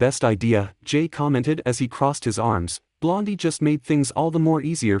wasn't the best idea, Jay commented as he crossed his arms. Blondie just made things all the more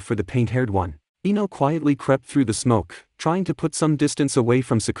easier for the paint-haired one. Ino quietly crept through the smoke, trying to put some distance away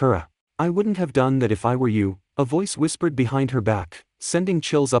from Sakura. I wouldn't have done that if I were you, a voice whispered behind her back, sending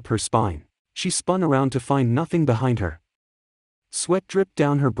chills up her spine. She spun around to find nothing behind her. Sweat dripped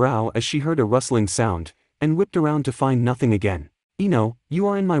down her brow as she heard a rustling sound, and whipped around to find nothing again. Ino, you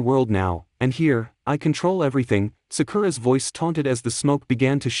are in my world now, and here, I control everything, Sakura's voice taunted as the smoke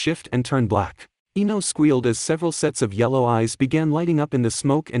began to shift and turn black. Ino squealed as several sets of yellow eyes began lighting up in the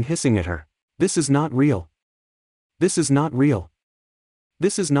smoke and hissing at her. This is not real. This is not real.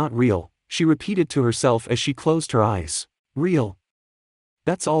 This is not real, she repeated to herself as she closed her eyes. Real.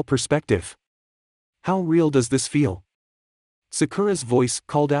 That's all perspective. How real does this feel? Sakura's voice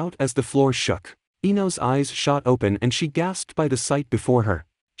called out as the floor shook. Ino's eyes shot open and she gasped by the sight before her.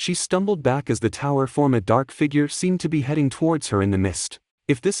 She stumbled back as the tower form a dark figure seemed to be heading towards her in the mist.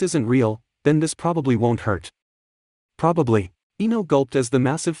 If this isn't real, then this probably won't hurt. Probably. Ino gulped as the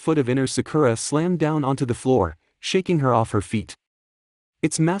massive foot of inner Sakura slammed down onto the floor, shaking her off her feet.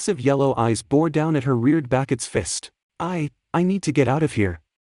 Its massive yellow eyes bore down at her, reared back its fist. I need to get out of here.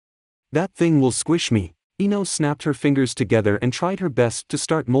 That thing will squish me. Ino snapped her fingers together and tried her best to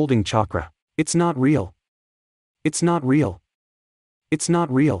start molding chakra. It's not real. It's not real. It's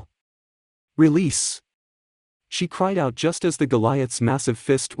not real. Release. She cried out just as the Goliath's massive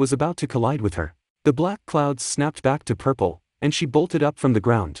fist was about to collide with her. The black clouds snapped back to purple, and she bolted up from the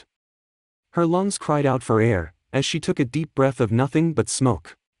ground. Her lungs cried out for air, as she took a deep breath of nothing but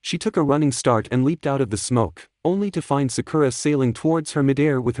smoke. She took a running start and leaped out of the smoke, only to find Sakura sailing towards her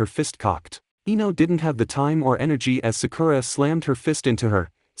midair with her fist cocked. Ino didn't have the time or energy as Sakura slammed her fist into her,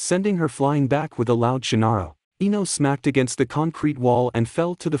 sending her flying back with a loud shinaro. Ino smacked against the concrete wall and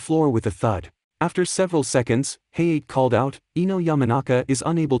fell to the floor with a thud. After several seconds, Heiate called out, Ino Yamanaka is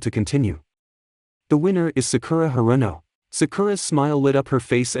unable to continue. The winner is Sakura Haruno. Sakura's smile lit up her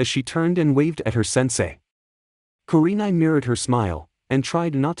face as she turned and waved at her sensei. Kurenai mirrored her smile, and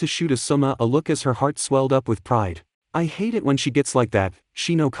tried not to shoot a look as her heart swelled up with pride. I hate it when she gets like that,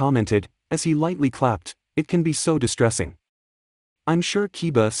 Shino commented, as he lightly clapped, it can be so distressing. I'm sure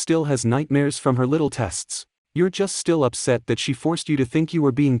Kiba still has nightmares from her little tests. You're just still upset that she forced you to think you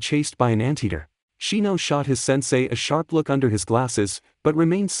were being chased by an anteater. Shino shot his sensei a sharp look under his glasses, but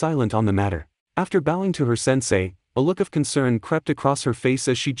remained silent on the matter. After bowing to her sensei, a look of concern crept across her face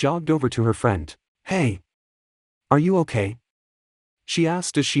as she jogged over to her friend. Hey! Are you okay? She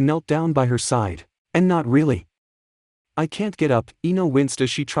asked as she knelt down by her side. And not really. I can't get up, Ino winced as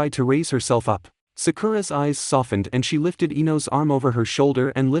she tried to raise herself up. Sakura's eyes softened and she lifted Ino's arm over her shoulder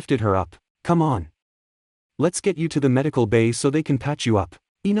and lifted her up. Come on. Let's get you to the medical bay so they can patch you up.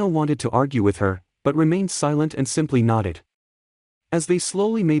 Ino wanted to argue with her, but remained silent and simply nodded. As they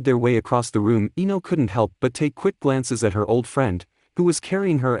slowly made their way across the room, Ino couldn't help but take quick glances at her old friend, who was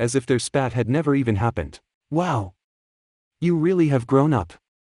carrying her as if their spat had never even happened. Wow! You really have grown up.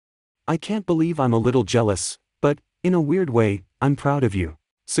 I can't believe I'm a little jealous, but, in a weird way, I'm proud of you.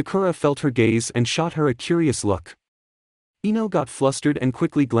 Sakura felt her gaze and shot her a curious look. Ino got flustered and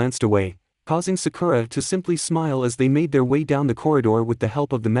quickly glanced away, causing Sakura to simply smile as they made their way down the corridor with the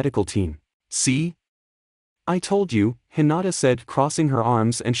help of the medical team. See? I told you, Hinata said, crossing her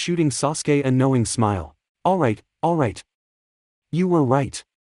arms and shooting Sasuke a knowing smile. Alright. You were right.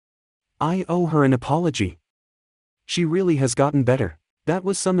 I owe her an apology. She really has gotten better. That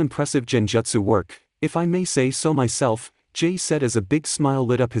was some impressive genjutsu work, if I may say so myself, Jay said as a big smile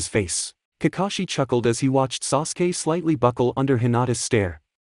lit up his face. Kakashi chuckled as he watched Sasuke slightly buckle under Hinata's stare.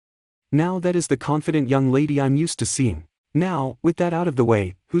 Now that is the confident young lady I'm used to seeing. Now, with that out of the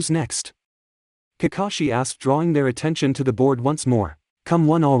way, who's next? Kakashi asked, drawing their attention to the board once more. Come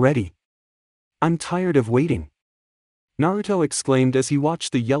on already. I'm tired of waiting. Naruto exclaimed as he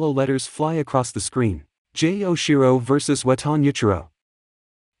watched the yellow letters fly across the screen. J. Oshiro vs. Weton Yuchiro.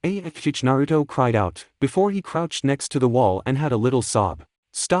 Naruto cried out, before he crouched next to the wall and had a little sob.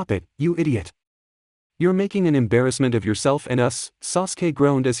 Stop it, you idiot. You're making an embarrassment of yourself and us, Sasuke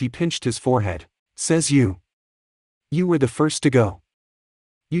groaned as he pinched his forehead. Says you. You were the first to go.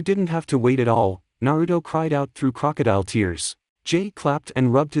 You didn't have to wait at all, Naruto cried out through crocodile tears. Jay clapped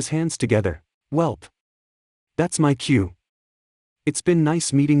and rubbed his hands together. Welp. That's my cue. It's been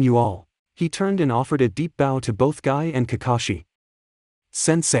nice meeting you all. He turned and offered a deep bow to both Guy and Kakashi.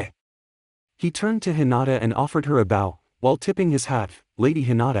 Sensei. He turned to Hinata and offered her a bow, while tipping his hat, Lady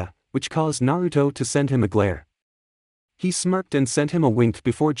Hinata, which caused Naruto to send him a glare. He smirked and sent him a wink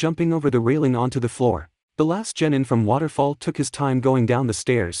before jumping over the railing onto the floor. The last genin from Waterfall took his time going down the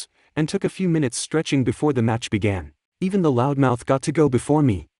stairs, and took a few minutes stretching before the match began. Even the loudmouth got to go before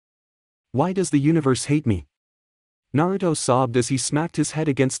me. Why does the universe hate me? Naruto sobbed as he smacked his head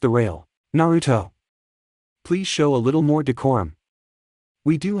against the rail. Naruto. Please show a little more decorum.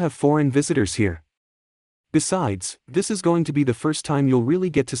 We do have foreign visitors here. Besides, this is going to be the first time you'll really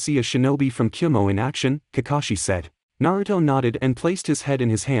get to see a shinobi from Kyomo in action, Kakashi said. Naruto nodded and placed his head in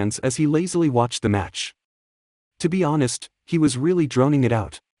his hands as he lazily watched the match. To be honest, he was really droning it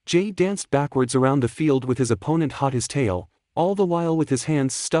out. Jay danced backwards around the field with his opponent hot his tail, all the while with his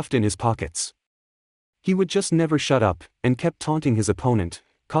hands stuffed in his pockets. He would just never shut up, and kept taunting his opponent,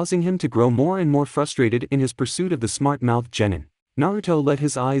 causing him to grow more and more frustrated in his pursuit of the smart-mouthed genin. Naruto let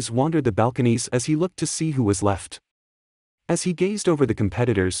his eyes wander the balconies as he looked to see who was left. As he gazed over the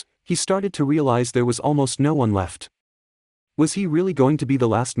competitors, he started to realize there was almost no one left. Was he really going to be the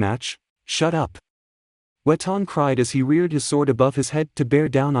last match? Shut up. Weton cried as he reared his sword above his head to bear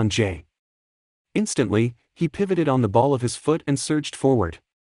down on Jay. Instantly, he pivoted on the ball of his foot and surged forward.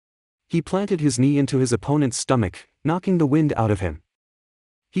 He planted his knee into his opponent's stomach, knocking the wind out of him.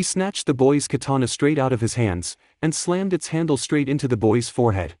 He snatched the boy's katana straight out of his hands, and slammed its handle straight into the boy's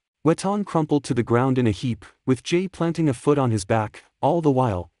forehead. Weton crumpled to the ground in a heap, with Jay planting a foot on his back, all the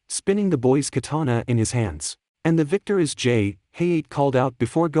while, spinning the boy's katana in his hands. "And the victor is Jay," Hayate called out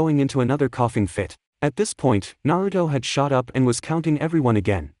before going into another coughing fit. At this point, Naruto had shot up and was counting everyone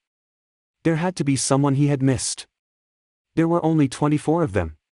again. There had to be someone he had missed. There were only 24 of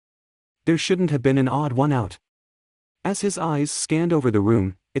them. There shouldn't have been an odd one out. As his eyes scanned over the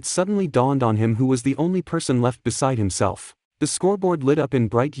room, it suddenly dawned on him who was the only person left beside himself. The scoreboard lit up in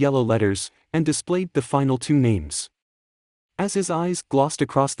bright yellow letters, and displayed the final 2 names. As his eyes glossed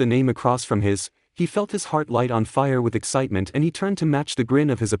across the name across from his, he felt his heart light on fire with excitement, and he turned to match the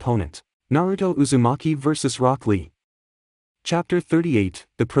grin of his opponent. Naruto Uzumaki vs. Rock Lee. Chapter 38,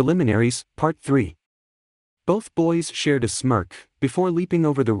 The Preliminaries, Part 3. Both boys shared a smirk, before leaping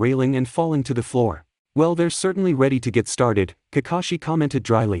over the railing and falling to the floor. "Well, they're certainly ready to get started," Kakashi commented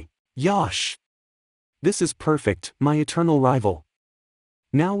dryly. "Yosh! This is perfect, my eternal rival.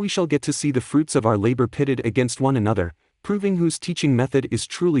 Now we shall get to see the fruits of our labor pitted against one another, proving whose teaching method is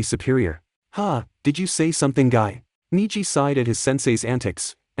truly superior." "Huh, did you say something, guy?" Niji sighed at his sensei's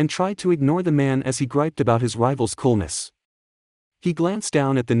antics, and tried to ignore the man as he griped about his rival's coolness. He glanced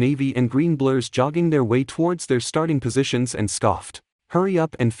down at the navy and green blurs jogging their way towards their starting positions and scoffed. "Hurry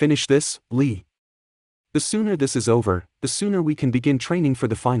up and finish this, Lee. The sooner this is over, the sooner we can begin training for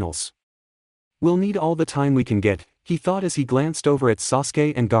the finals. We'll need all the time we can get," he thought as he glanced over at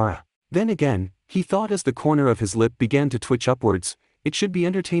Sasuke and Gaara. Then again, he thought as the corner of his lip began to twitch upwards, it should be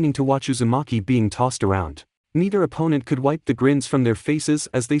entertaining to watch Uzumaki being tossed around. Neither opponent could wipe the grins from their faces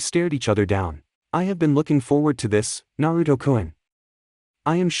as they stared each other down. "I have been looking forward to this, Naruto-kun.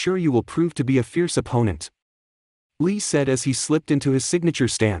 I am sure you will prove to be a fierce opponent," Lee said as he slipped into his signature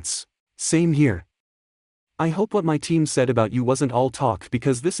stance. "Same here. I hope what my team said about you wasn't all talk,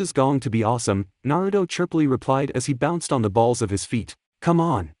 because this is going to be awesome," Naruto chirpily replied as he bounced on the balls of his feet. "Come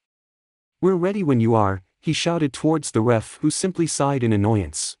on. We're ready when you are," he shouted towards the ref, who simply sighed in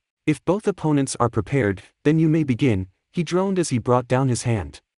annoyance. "If both opponents are prepared, then you may begin," he droned as he brought down his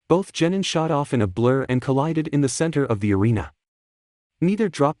hand. Both genin shot off in a blur and collided in the center of the arena. Neither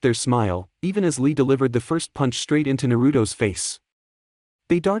dropped their smile, even as Lee delivered the first punch straight into Naruto's face.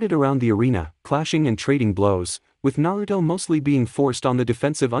 They darted around the arena, clashing and trading blows, with Naruto mostly being forced on the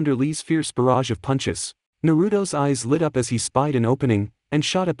defensive under Lee's fierce barrage of punches. Naruto's eyes lit up as he spied an opening, and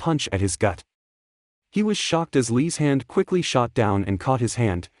shot a punch at his gut. He was shocked as Lee's hand quickly shot down and caught his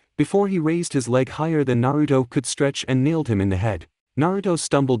hand, before he raised his leg higher than Naruto could stretch and nailed him in the head. Naruto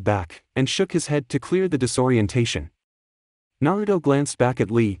stumbled back, and shook his head to clear the disorientation. Naruto glanced back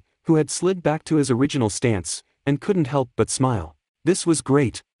at Lee, who had slid back to his original stance, and couldn't help but smile. This was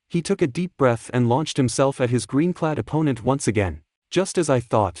great. He took a deep breath and launched himself at his green-clad opponent once again. "Just as I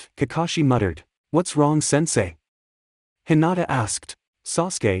thought," Kakashi muttered. "What's wrong, sensei?" Hinata asked.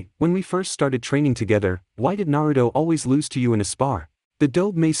 "Sasuke, when we first started training together, why did Naruto always lose to you in a spar? The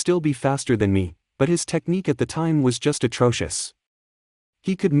dobe may still be faster than me, but his technique at the time was just atrocious.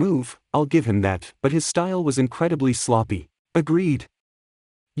 He could move, I'll give him that, but his style was incredibly sloppy." "Agreed.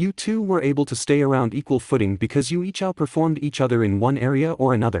 You two were able to stay around equal footing because you each outperformed each other in one area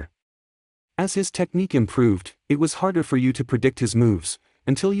or another. As his technique improved, it was harder for you to predict his moves,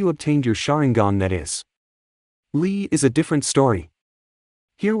 until you obtained your Sharingan, that is. Lee is a different story.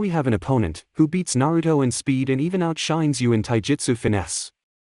 Here we have an opponent who beats Naruto in speed and even outshines you in taijutsu finesse."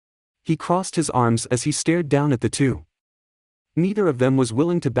 He crossed his arms as he stared down at the two. Neither of them was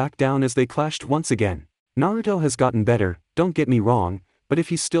willing to back down as they clashed once again. "Naruto has gotten better, don't get me wrong, but if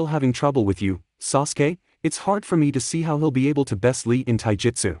he's still having trouble with you, Sasuke, it's hard for me to see how he'll be able to best Lee in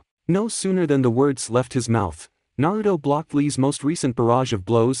taijutsu." No sooner than the words left his mouth, Naruto blocked Lee's most recent barrage of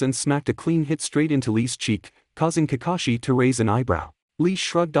blows and smacked a clean hit straight into Lee's cheek, causing Kakashi to raise an eyebrow. Lee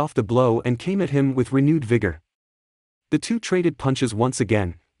shrugged off the blow and came at him with renewed vigor. The two traded punches once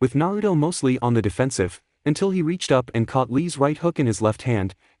again, with Naruto mostly on the defensive, until he reached up and caught Lee's right hook in his left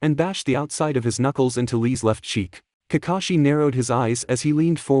hand, and bashed the outside of his knuckles into Lee's left cheek. Kakashi narrowed his eyes as he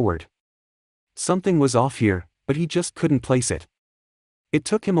leaned forward. Something was off here, but he just couldn't place it. It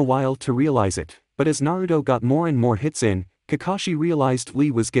took him a while to realize it, but as Naruto got more and more hits in, Kakashi realized Lee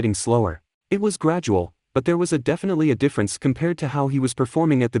was getting slower. It was gradual, but there was definitely a difference compared to how he was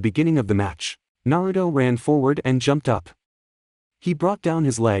performing at the beginning of the match. Naruto ran forward and jumped up. He brought down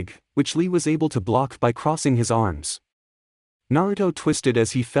his leg, which Lee was able to block by crossing his arms. Naruto twisted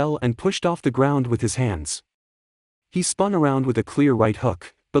as he fell and pushed off the ground with his hands. He spun around with a clear right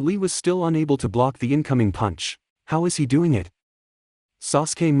hook, but Lee was still unable to block the incoming punch. How is he doing it?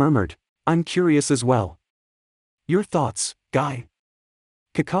 Sasuke murmured. I'm curious as well. Your thoughts, Guy?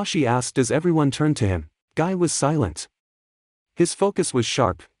 Kakashi asked as everyone turned to him. Guy was silent. His focus was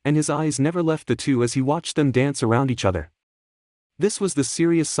sharp, and his eyes never left the two as he watched them dance around each other. This was the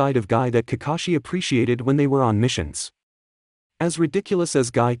serious side of Guy that Kakashi appreciated when they were on missions. As ridiculous as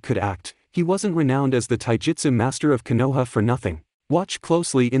Guy could act, he wasn't renowned as the taijutsu master of Konoha for nothing. Watch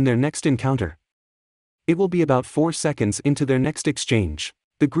closely in their next encounter. It will be about 4 seconds into their next exchange.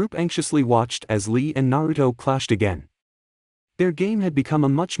 The group anxiously watched as Lee and Naruto clashed again. Their game had become a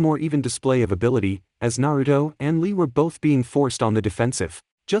much more even display of ability, as Naruto and Lee were both being forced on the defensive.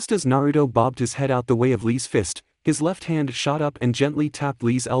 Just as Naruto bobbed his head out the way of Lee's fist, his left hand shot up and gently tapped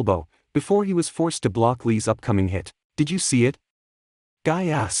Lee's elbow, before he was forced to block Lee's upcoming hit. Did you see it? Guy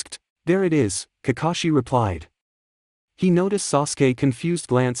asked. There it is, Kakashi replied. He noticed Sasuke confused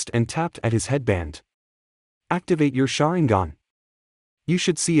glanced and tapped at his headband. Activate your Sharingan. You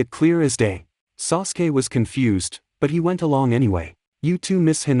should see it clear as day. Sasuke was confused, but he went along anyway. You too,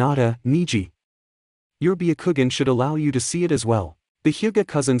 Miss Hinata, Niji. Your Byakugan should allow you to see it as well. The Hyuga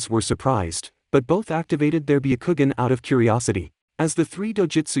cousins were surprised, but both activated their Byakugan out of curiosity. As the three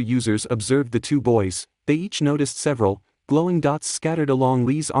dojutsu users observed the two boys, they each noticed several glowing dots scattered along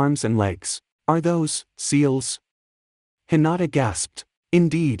Lee's arms and legs. Are those seals? Hinata gasped.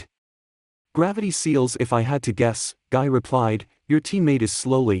 Indeed. Gravity seals if I had to guess, Guy replied. Your teammate is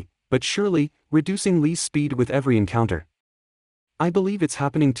slowly, but surely, reducing Lee's speed with every encounter. I believe it's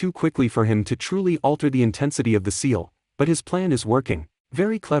happening too quickly for him to truly alter the intensity of the seal, but his plan is working.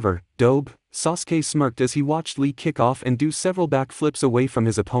 Very clever, Dobe, Sasuke smirked as he watched Lee kick off and do several backflips away from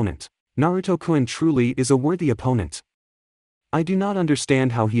his opponent. Naruto-kun truly is a worthy opponent. I do not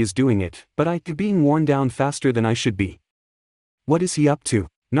understand how he is doing it, but I'm being worn down faster than I should be. What is he up to?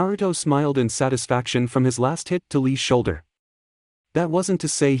 Naruto smiled in satisfaction from his last hit to Lee's shoulder. That wasn't to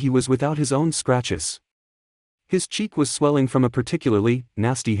say he was without his own scratches. His cheek was swelling from a particularly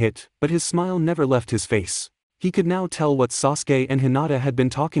nasty hit, but his smile never left his face. He could now tell what Sasuke and Hinata had been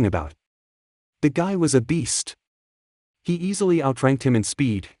talking about. The guy was a beast. He easily outranked him in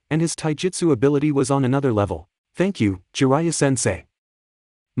speed, and his taijutsu ability was on another level. Thank you, Jiraiya-sensei.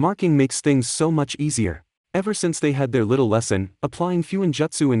 Marking makes things so much easier. Ever since they had their little lesson, applying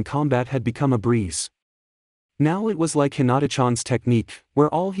Fuinjutsu in combat had become a breeze. Now it was like Hinata-chan's technique, where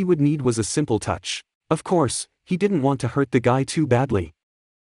all he would need was a simple touch. Of course, he didn't want to hurt the guy too badly.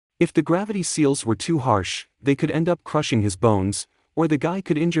 If the gravity seals were too harsh, they could end up crushing his bones, or the guy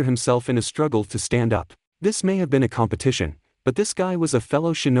could injure himself in a struggle to stand up. This may have been a competition, but this guy was a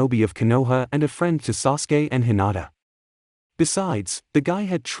fellow shinobi of Konoha and a friend to Sasuke and Hinata. Besides, the guy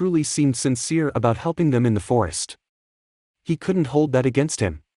had truly seemed sincere about helping them in the forest. He couldn't hold that against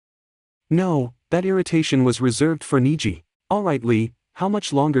him. No, that irritation was reserved for Niji. Alright Lee, how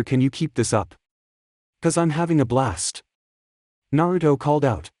much longer can you keep this up? 'Cause I'm having a blast. Naruto called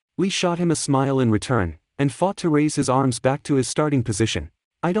out. Lee shot him a smile in return, and fought to raise his arms back to his starting position.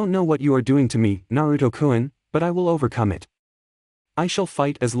 I don't know what you are doing to me, Naruto-kun, but I will overcome it. I shall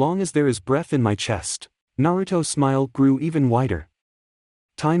fight as long as there is breath in my chest. Naruto's smile grew even wider.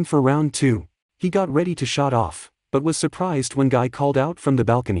 Time for round 2. He got ready to shot off, but was surprised when Guy called out from the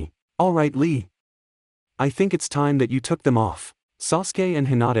balcony. Alright Lee. I think it's time that you took them off. Sasuke and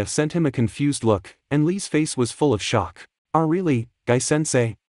Hinata sent him a confused look, and Lee's face was full of shock. Really,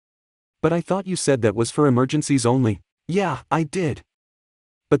 Guy-sensei? But I thought you said that was for emergencies only. Yeah, I did.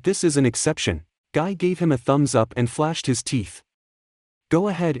 But this is an exception. Guy gave him a thumbs up and flashed his teeth. Go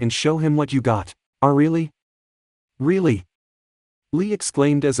ahead and show him what you got. Really? Really? Lee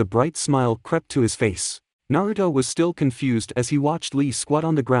exclaimed as a bright smile crept to his face. Naruto was still confused as he watched Lee squat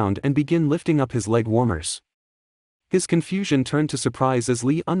on the ground and begin lifting up his leg warmers. His confusion turned to surprise as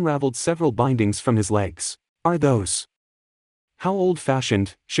Lee unraveled several bindings from his legs. Are those? How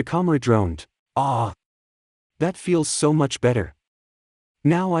old-fashioned, Shikamaru droned. Ah! That feels so much better.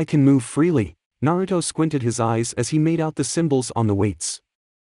 Now I can move freely. Naruto squinted his eyes as he made out the symbols on the weights.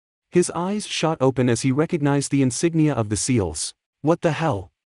 His eyes shot open as he recognized the insignia of the seals. What the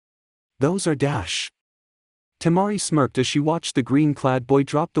hell? Those are dash. Temari smirked as she watched the green-clad boy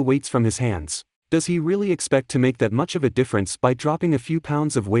drop the weights from his hands. Does he really expect to make that much of a difference by dropping a few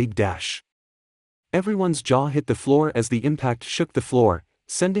pounds of weight dash? Everyone's jaw hit the floor as the impact shook the floor,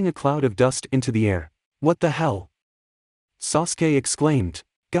 sending a cloud of dust into the air. What the hell? Sasuke exclaimed.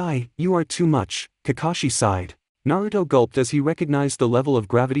 Guy, you are too much, Kakashi sighed. Naruto gulped as he recognized the level of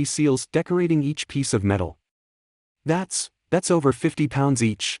gravity seals decorating each piece of metal. That's over 50 pounds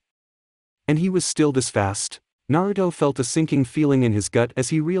each. And he was still this fast? Naruto felt a sinking feeling in his gut as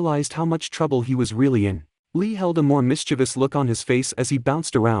he realized how much trouble he was really in. Lee held a more mischievous look on his face as he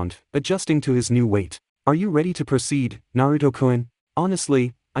bounced around, adjusting to his new weight. "Are you ready to proceed, Naruto-kun?"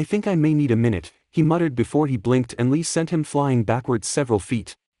 "Honestly, I think I may need a minute," he muttered before he blinked and Lee sent him flying backwards several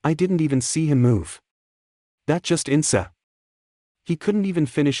feet. "I didn't even see him move. That just insa." He couldn't even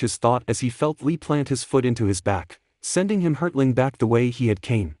finish his thought as he felt Lee plant his foot into his back, sending him hurtling back the way he had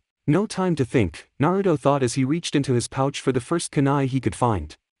came. No time to think, Naruto thought as he reached into his pouch for the first kunai he could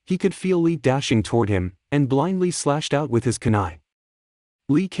find. He could feel Lee dashing toward him, and blindly slashed out with his kunai.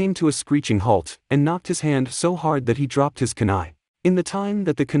 Lee came to a screeching halt, and knocked his hand so hard that he dropped his kunai. In the time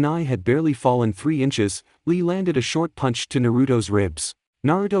that the kunai had barely fallen 3 inches, Lee landed a short punch to Naruto's ribs.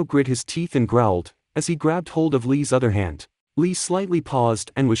 Naruto grit his teeth and growled, as he grabbed hold of Lee's other hand. Lee slightly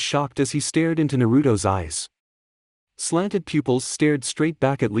paused and was shocked as he stared into Naruto's eyes. Slanted pupils stared straight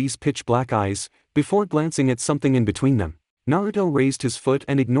back at Lee's pitch-black eyes, before glancing at something in between them. Naruto raised his foot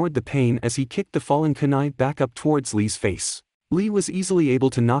and ignored the pain as he kicked the fallen kunai back up towards Lee's face. Lee was easily able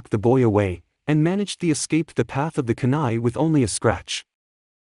to knock the boy away, and managed to escape the path of the kunai with only a scratch.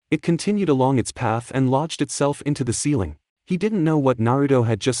 It continued along its path and lodged itself into the ceiling. He didn't know what Naruto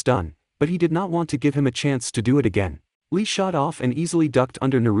had just done, but he did not want to give him a chance to do it again. Lee shot off and easily ducked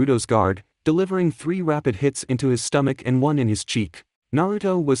under Naruto's guard, delivering 3 rapid hits into his stomach and 1 in his cheek.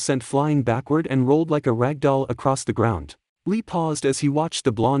 Naruto was sent flying backward and rolled like a ragdoll across the ground. Lee paused as he watched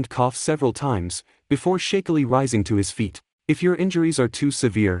the blonde cough several times, before shakily rising to his feet. "If your injuries are too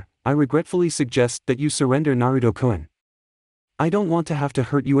severe, I regretfully suggest that you surrender, Naruto-kun. I don't want to have to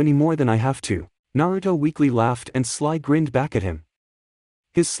hurt you any more than I have to." Naruto weakly laughed and Sly grinned back at him.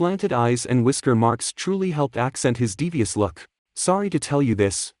 His slanted eyes and whisker marks truly helped accent his devious look. "Sorry to tell you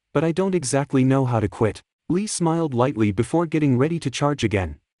this, but I don't exactly know how to quit." Lee smiled lightly before getting ready to charge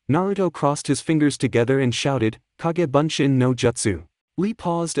again. Naruto crossed his fingers together and shouted, "Kage Bunshin no Jutsu." Lee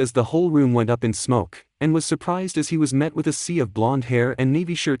paused as the whole room went up in smoke, and was surprised as he was met with a sea of blonde hair and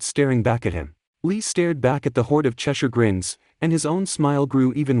navy shirts staring back at him. Lee stared back at the horde of Cheshire grins, and his own smile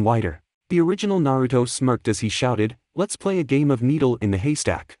grew even wider. The original Naruto smirked as he shouted, "Let's play a game of needle in the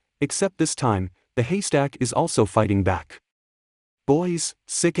haystack," except this time, the haystack is also fighting back. "Boys,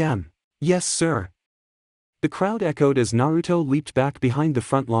 sick am." "Yes sir." The crowd echoed as Naruto leaped back behind the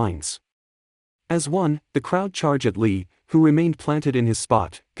front lines. As one, the crowd charged at Lee, who remained planted in his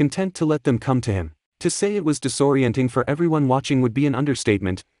spot, content to let them come to him. To say it was disorienting for everyone watching would be an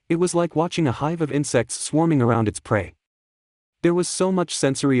understatement. It was like watching a hive of insects swarming around its prey. There was so much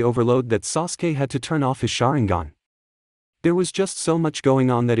sensory overload that Sasuke had to turn off his Sharingan. There was just so much going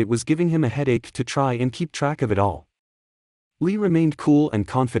on that it was giving him a headache to try and keep track of it all. Lee remained cool and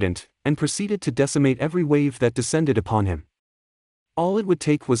confident, and proceeded to decimate every wave that descended upon him. All it would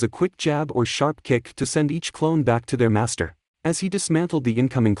take was a quick jab or sharp kick to send each clone back to their master. As he dismantled the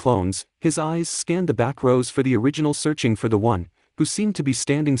incoming clones, his eyes scanned the back rows for the original, searching for the one who seemed to be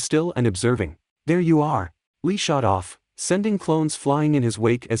standing still and observing. "There you are." Lee shot off, sending clones flying in his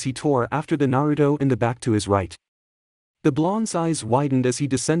wake as he tore after the Naruto in the back to his right. The blonde's eyes widened as he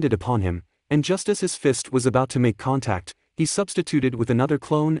descended upon him, and just as his fist was about to make contact, he substituted with another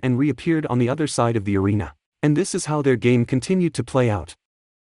clone and reappeared on the other side of the arena. And this is how their game continued to play out.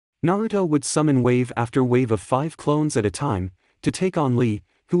 Naruto would summon wave after wave of 5 clones at a time, to take on Lee,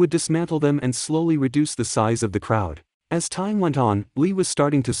 who would dismantle them and slowly reduce the size of the crowd. As time went on, Lee was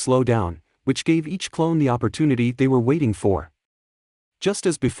starting to slow down, which gave each clone the opportunity they were waiting for. Just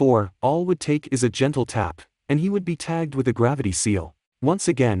as before, all would take is a gentle tap, and he would be tagged with a gravity seal. Once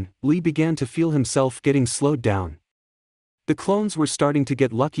again, Lee began to feel himself getting slowed down. The clones were starting to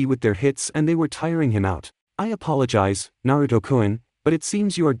get lucky with their hits and they were tiring him out. "I apologize, Naruto-kun, but it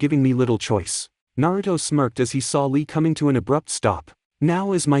seems you are giving me little choice." Naruto smirked as he saw Lee coming to an abrupt stop.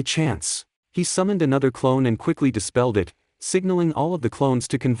 "Now is my chance." He summoned another clone and quickly dispelled it, signaling all of the clones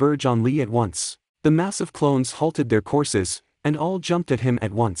to converge on Lee at once. The massive clones halted their courses, and all jumped at him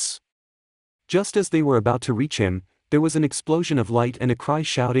at once. Just as they were about to reach him, there was an explosion of light and a cry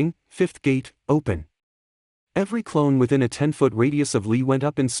shouting, "Fifth gate, open." Every clone within a 10-foot radius of Lee went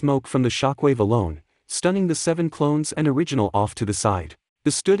up in smoke from the shockwave alone, stunning the 7 clones and original off to the side.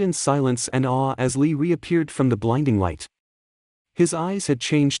 They stood in silence and awe as Lee reappeared from the blinding light. His eyes had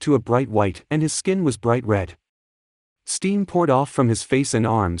changed to a bright white and his skin was bright red. Steam poured off from his face and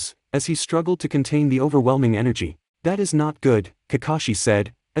arms, as he struggled to contain the overwhelming energy. "That is not good," Kakashi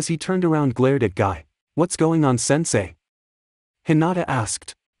said, as he turned around glared at Guy. "What's going on, sensei?" Hinata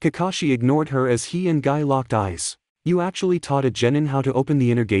asked. Kakashi ignored her as he and Guy locked eyes. "You actually taught a genin how to open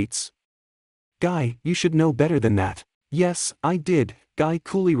the inner gates?" "Guy, you should know better than that." "Yes, I did," Guy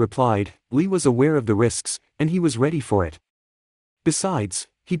coolly replied. Lee was aware of the risks, and he was ready for it. Besides,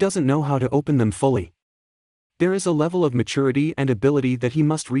 he doesn't know how to open them fully. There is a level of maturity and ability that he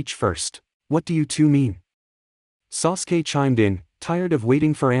must reach first. What do you two mean? Sasuke chimed in, tired of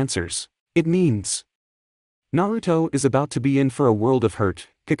waiting for answers. It means Naruto is about to be in for a world of hurt,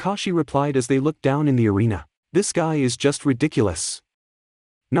 Kakashi replied as they looked down in the arena. This guy is just ridiculous.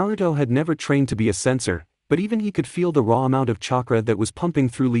 Naruto had never trained to be a sensor, but even he could feel the raw amount of chakra that was pumping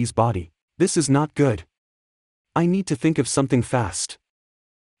through Lee's body. This is not good. I need to think of something fast.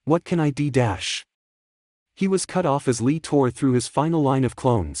 What can I do? He was cut off as Lee tore through his final line of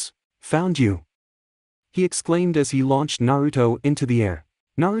clones. Found you! He exclaimed as he launched Naruto into the air.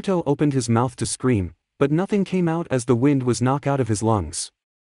 Naruto opened his mouth to scream, but nothing came out as the wind was knocked out of his lungs.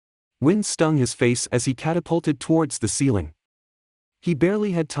 Wind stung his face as he catapulted towards the ceiling. He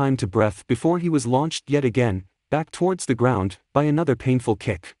barely had time to breathe before he was launched yet again, back towards the ground, by another painful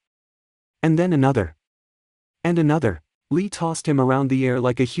kick. And then another. And another. Lee tossed him around the air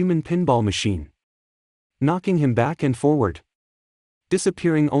like a human pinball machine, knocking him back and forward,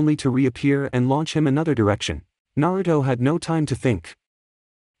 disappearing only to reappear and launch him another direction. Naruto had no time to think.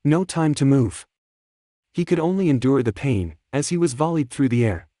 No time to move. He could only endure the pain, as he was volleyed through the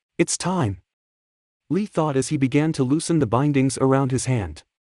air. It's time! Lee thought as he began to loosen the bindings around his hand.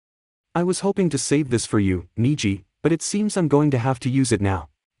 I was hoping to save this for you, Niji, but it seems I'm going to have to use it now.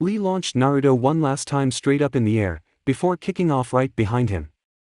 Lee launched Naruto one last time straight up in the air, before kicking off right behind him.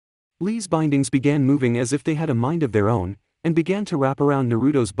 Lee's bindings began moving as if they had a mind of their own, and began to wrap around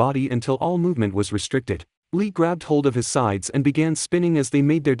Naruto's body until all movement was restricted. Lee grabbed hold of his sides and began spinning as they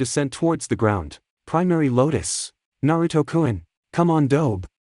made their descent towards the ground. Primary Lotus. Naruto-kun. Come on, Dobe.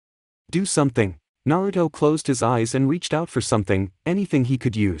 Do something. Naruto closed his eyes and reached out for something, anything he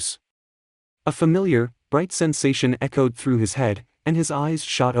could use. A familiar, bright sensation echoed through his head, and his eyes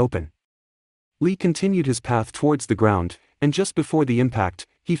shot open. Lee continued his path towards the ground, and just before the impact,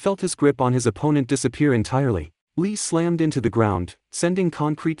 he felt his grip on his opponent disappear entirely. Lee slammed into the ground, sending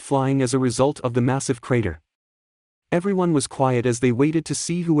concrete flying as a result of the massive crater. Everyone was quiet as they waited to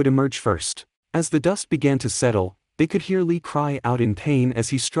see who would emerge first. As the dust began to settle, they could hear Lee cry out in pain as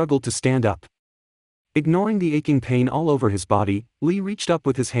he struggled to stand up. Ignoring the aching pain all over his body, Lee reached up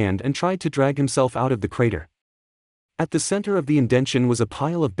with his hand and tried to drag himself out of the crater. At the center of the indention was a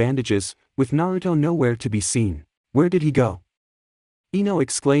pile of bandages, with Naruto nowhere to be seen. Where did he go? Ino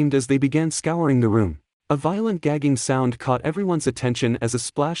exclaimed as they began scouring the room. A violent gagging sound caught everyone's attention as a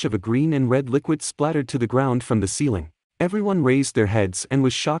splash of a green and red liquid splattered to the ground from the ceiling. Everyone raised their heads and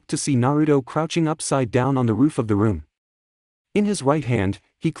was shocked to see Naruto crouching upside down on the roof of the room. In his right hand,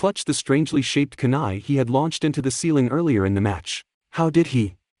 he clutched the strangely shaped kunai he had launched into the ceiling earlier in the match. How did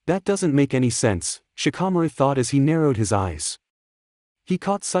he? That doesn't make any sense, Shikamaru thought as he narrowed his eyes. He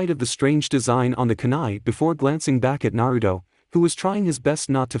caught sight of the strange design on the kunai before glancing back at Naruto, who was trying his best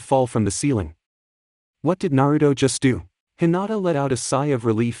not to fall from the ceiling. What did Naruto just do? Hinata let out a sigh of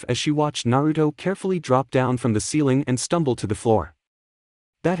relief as she watched Naruto carefully drop down from the ceiling and stumble to the floor.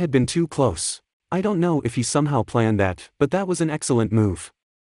 That had been too close. I don't know if he somehow planned that, but that was an excellent move.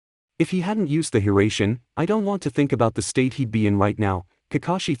 If he hadn't used the Hiration, I don't want to think about the state he'd be in right now,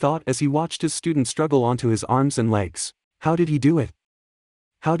 Kakashi thought as he watched his student struggle onto his arms and legs. How did he do it?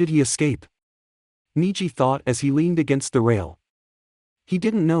 How did he escape? Niji thought as he leaned against the rail. He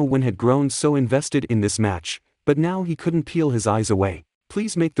didn't know when had grown so invested in this match, but now he couldn't peel his eyes away.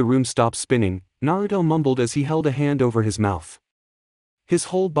 Please make the room stop spinning, Naruto mumbled as he held a hand over his mouth. His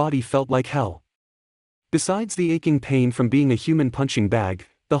whole body felt like hell. Besides the aching pain from being a human punching bag,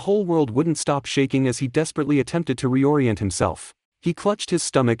 the whole world wouldn't stop shaking as he desperately attempted to reorient himself. He clutched his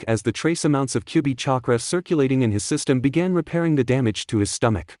stomach as the trace amounts of Kyubi chakra circulating in his system began repairing the damage to his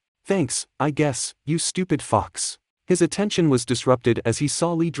stomach. Thanks, I guess, you stupid fox. His attention was disrupted as he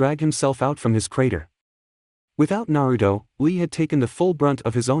saw Lee drag himself out from his crater. Without Naruto, Lee had taken the full brunt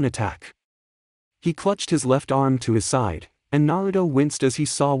of his own attack. He clutched his left arm to his side, and Naruto winced as he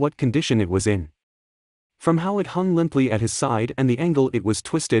saw what condition it was in. From how it hung limply at his side and the angle it was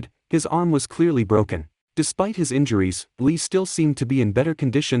twisted, his arm was clearly broken. Despite his injuries, Lee still seemed to be in better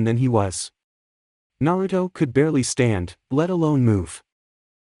condition than he was. Naruto could barely stand, let alone move.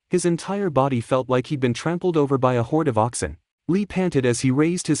 His entire body felt like he'd been trampled over by a horde of oxen. Lee panted as he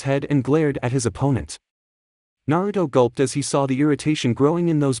raised his head and glared at his opponent. Naruto gulped as he saw the irritation growing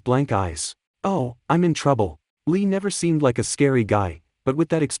in those blank eyes. Oh, I'm in trouble. Lee never seemed like a scary guy, but with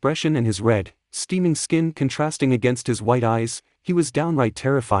that expression and his red, steaming skin contrasting against his white eyes, he was downright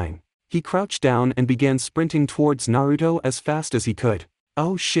terrifying. He crouched down and began sprinting towards Naruto as fast as he could.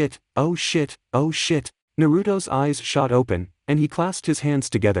 Oh shit, oh shit, oh shit. Naruto's eyes shot open, and he clasped his hands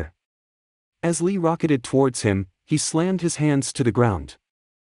together. As Lee rocketed towards him, he slammed his hands to the ground.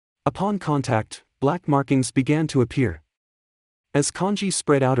 Upon contact, black markings began to appear. As kanji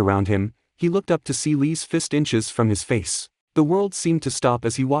spread out around him, he looked up to see Lee's fist inches from his face. The world seemed to stop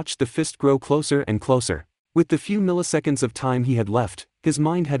as he watched the fist grow closer and closer. With the few milliseconds of time he had left, his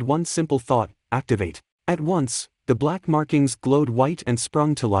mind had one simple thought: activate. At once, the black markings glowed white and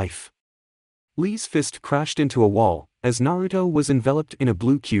sprung to life. Lee's fist crashed into a wall. As Naruto was enveloped in a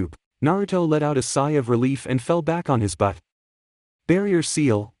blue cube, Naruto let out a sigh of relief and fell back on his butt. Barrier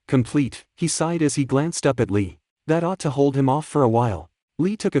seal, complete, he sighed as he glanced up at Lee. That ought to hold him off for a while.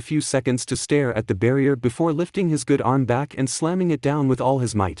 Lee took a few seconds to stare at the barrier before lifting his good arm back and slamming it down with all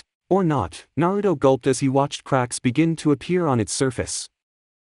his might. Or not, Naruto gulped as he watched cracks begin to appear on its surface.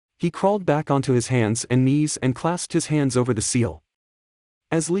 He crawled back onto his hands and knees and clasped his hands over the seal.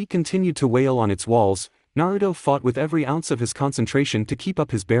 As Lee continued to wail on its walls, Naruto fought with every ounce of his concentration to keep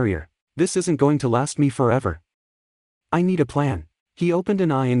up his barrier. This isn't going to last me forever. I need a plan. He opened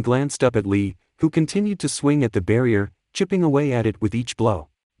an eye and glanced up at Lee, who continued to swing at the barrier, chipping away at it with each blow.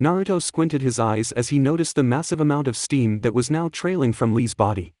 Naruto squinted his eyes as he noticed the massive amount of steam that was now trailing from Lee's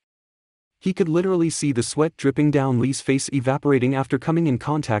body. He could literally see the sweat dripping down Lee's face, evaporating after coming in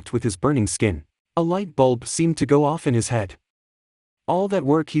contact with his burning skin. A light bulb seemed to go off in his head. All that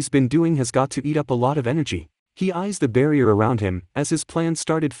work he's been doing has got to eat up a lot of energy. He eyes the barrier around him as his plan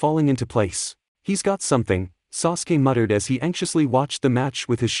started falling into place. He's got something, Sasuke muttered as he anxiously watched the match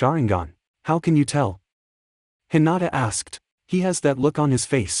with his Sharingan. How can you tell? Hinata asked. He has that look on his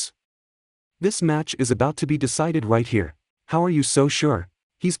face. This match is about to be decided right here. How are you so sure?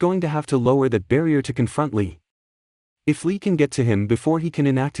 He's going to have to lower that barrier to confront Lee. If Lee can get to him before he can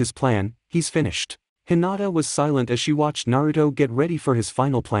enact his plan, he's finished. Hinata was silent as she watched Naruto get ready for his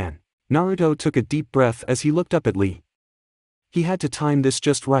final plan. Naruto took a deep breath as he looked up at Lee. He had to time this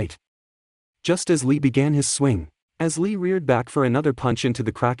just right. Just as Lee began his swing, as Lee reared back for another punch into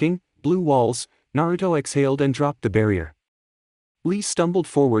the cracking, blue walls, Naruto exhaled and dropped the barrier. Lee stumbled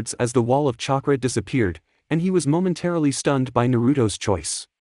forwards as the wall of chakra disappeared, and he was momentarily stunned by Naruto's choice.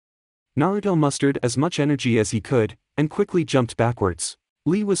 Naruto mustered as much energy as he could, and quickly jumped backwards.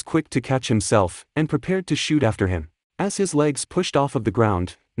 Lee was quick to catch himself, and prepared to shoot after him. As his legs pushed off of the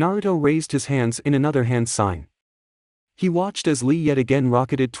ground, Naruto raised his hands in another hand sign. He watched as Lee yet again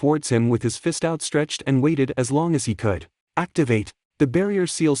rocketed towards him with his fist outstretched and waited as long as he could. Activate! The barrier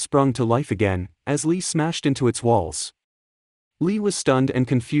seal sprung to life again, as Lee smashed into its walls. Lee was stunned and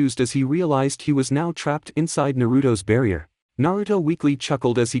confused as he realized he was now trapped inside Naruto's barrier. Naruto weakly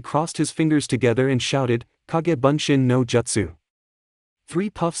chuckled as he crossed his fingers together and shouted, Kage Bunshin no Jutsu. 3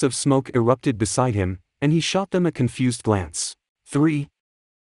 puffs of smoke erupted beside him, and he shot them a confused glance. 3.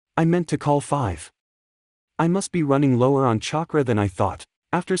 I meant to call 5. I must be running lower on chakra than I thought.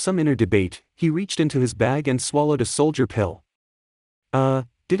 After some inner debate, he reached into his bag and swallowed a soldier pill.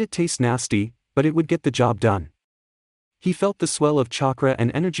 Did it taste nasty, but it would get the job done. He felt the swell of chakra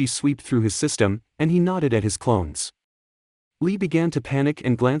and energy sweep through his system, and he nodded at his clones. Lee began to panic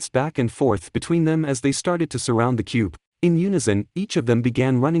and glanced back and forth between them as they started to surround the cube. In unison, each of them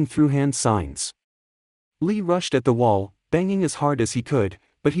began running through hand signs. Lee rushed at the wall, banging as hard as he could,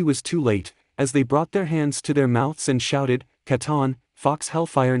 but he was too late, as they brought their hands to their mouths and shouted, Katan, Fox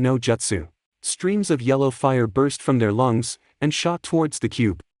Hellfire no Jutsu. Streams of yellow fire burst from their lungs, and shot towards the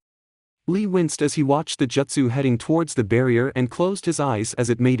cube. Lee winced as he watched the jutsu heading towards the barrier and closed his eyes as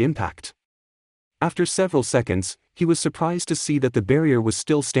it made impact. After several seconds, he was surprised to see that the barrier was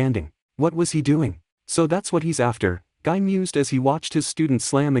still standing. What was he doing? So that's what he's after, Guy mused as he watched his student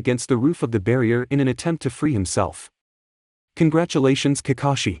slam against the roof of the barrier in an attempt to free himself. Congratulations,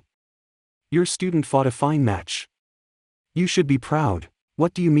 Kakashi. Your student fought a fine match. You should be proud.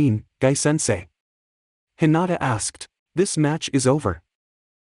 What do you mean, Guy-sensei? Hinata asked. This match is over.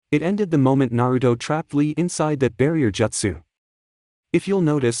 It ended the moment Naruto trapped Lee inside that barrier jutsu. If you'll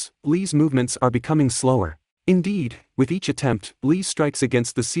notice, Lee's movements are becoming slower. Indeed, with each attempt, Lee's strikes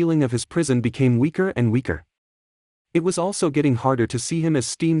against the ceiling of his prison became weaker and weaker. It was also getting harder to see him as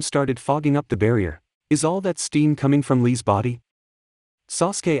steam started fogging up the barrier. Is all that steam coming from Lee's body?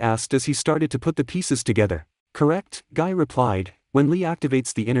 Sasuke asked as he started to put the pieces together. Correct, Guy replied. When Lee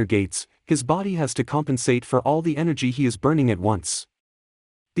activates the inner gates, his body has to compensate for all the energy he is burning at once.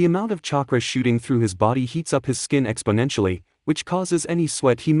 The amount of chakra shooting through his body heats up his skin exponentially, which causes any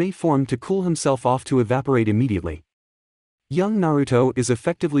sweat he may form to cool himself off to evaporate immediately. Young Naruto is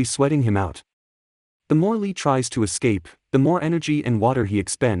effectively sweating him out. The more Lee tries to escape, the more energy and water he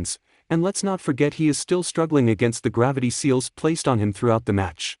expends, and let's not forget he is still struggling against the gravity seals placed on him throughout the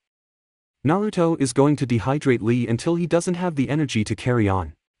match. Naruto is going to dehydrate Lee until he doesn't have the energy to carry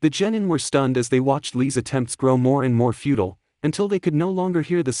on. The genin were stunned as they watched Lee's attempts grow more and more futile, until they could no longer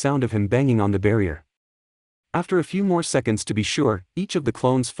hear the sound of him banging on the barrier. After a few more seconds to be sure, each of the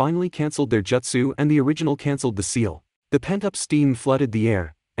clones finally cancelled their jutsu and the original cancelled the seal. The pent-up steam flooded the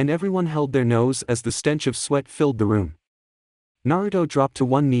air, and everyone held their nose as the stench of sweat filled the room. Naruto dropped to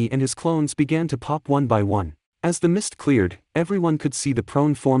one knee and his clones began to pop one by one. As the mist cleared, everyone could see the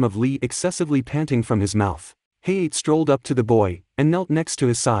prone form of Lee excessively panting from his mouth. Hayate strolled up to the boy, and knelt next to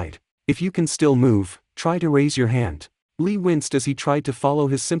his side. "If you can still move, try to raise your hand." Lee winced as he tried to follow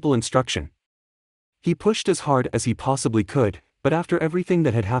his simple instruction. He pushed as hard as he possibly could, but after everything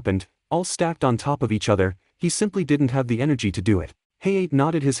that had happened, all stacked on top of each other, he simply didn't have the energy to do it. Hayate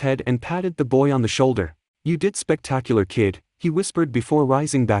nodded his head and patted the boy on the shoulder. "You did spectacular, kid," he whispered before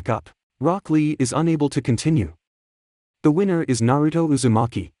rising back up. Rock Lee is unable to continue. The winner is Naruto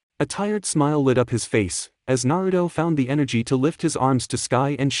Uzumaki. A tired smile lit up his face, as Naruto found the energy to lift his arms to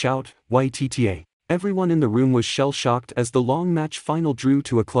sky and shout, "YTTA." Everyone in the room was shell-shocked as the long match final drew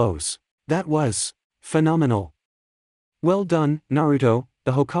to a close. "That was phenomenal." "Well done, Naruto,"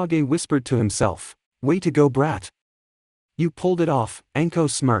 the Hokage whispered to himself. "Way to go, brat. You pulled it off," Anko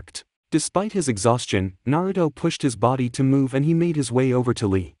smirked. Despite his exhaustion, Naruto pushed his body to move and he made his way over to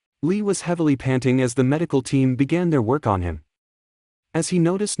Lee. Lee was heavily panting as the medical team began their work on him. As he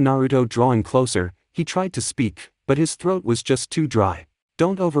noticed Naruto drawing closer, he tried to speak, but his throat was just too dry.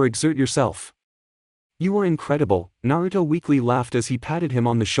 "Don't overexert yourself. You were incredible," Naruto weakly laughed as he patted him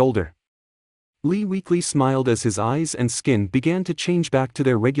on the shoulder. Lee weakly smiled as his eyes and skin began to change back to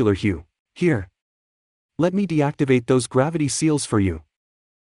their regular hue. "Here. Let me deactivate those gravity seals for you."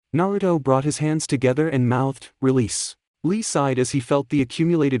 Naruto brought his hands together and mouthed, "Release." Lee sighed as he felt the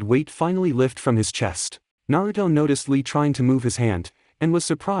accumulated weight finally lift from his chest. Naruto noticed Lee trying to move his hand, and was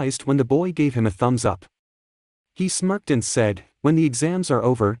surprised when the boy gave him a thumbs up. He smirked and said, "When the exams are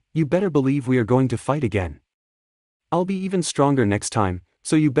over, you better believe we are going to fight again. I'll be even stronger next time,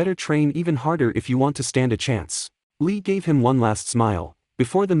 so you better train even harder if you want to stand a chance." Lee gave him one last smile,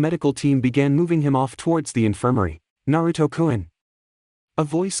 before the medical team began moving him off towards the infirmary. "Naruto-kun." A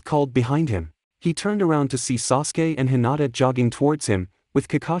voice called behind him. He turned around to see Sasuke and Hinata jogging towards him, with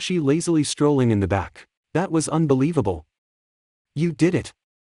Kakashi lazily strolling in the back. "That was unbelievable. You did it,"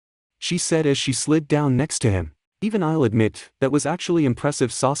 she said as she slid down next to him. "Even I'll admit, that was actually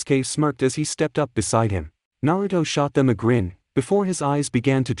impressive." Sasuke smirked as he stepped up beside him. Naruto shot them a grin, before his eyes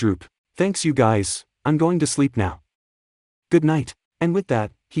began to droop. "Thanks you guys, I'm going to sleep now. Good night." And with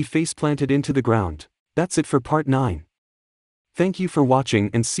that, he face-planted into the ground. That's it for part 9. Thank you for watching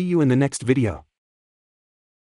and see you in the next video.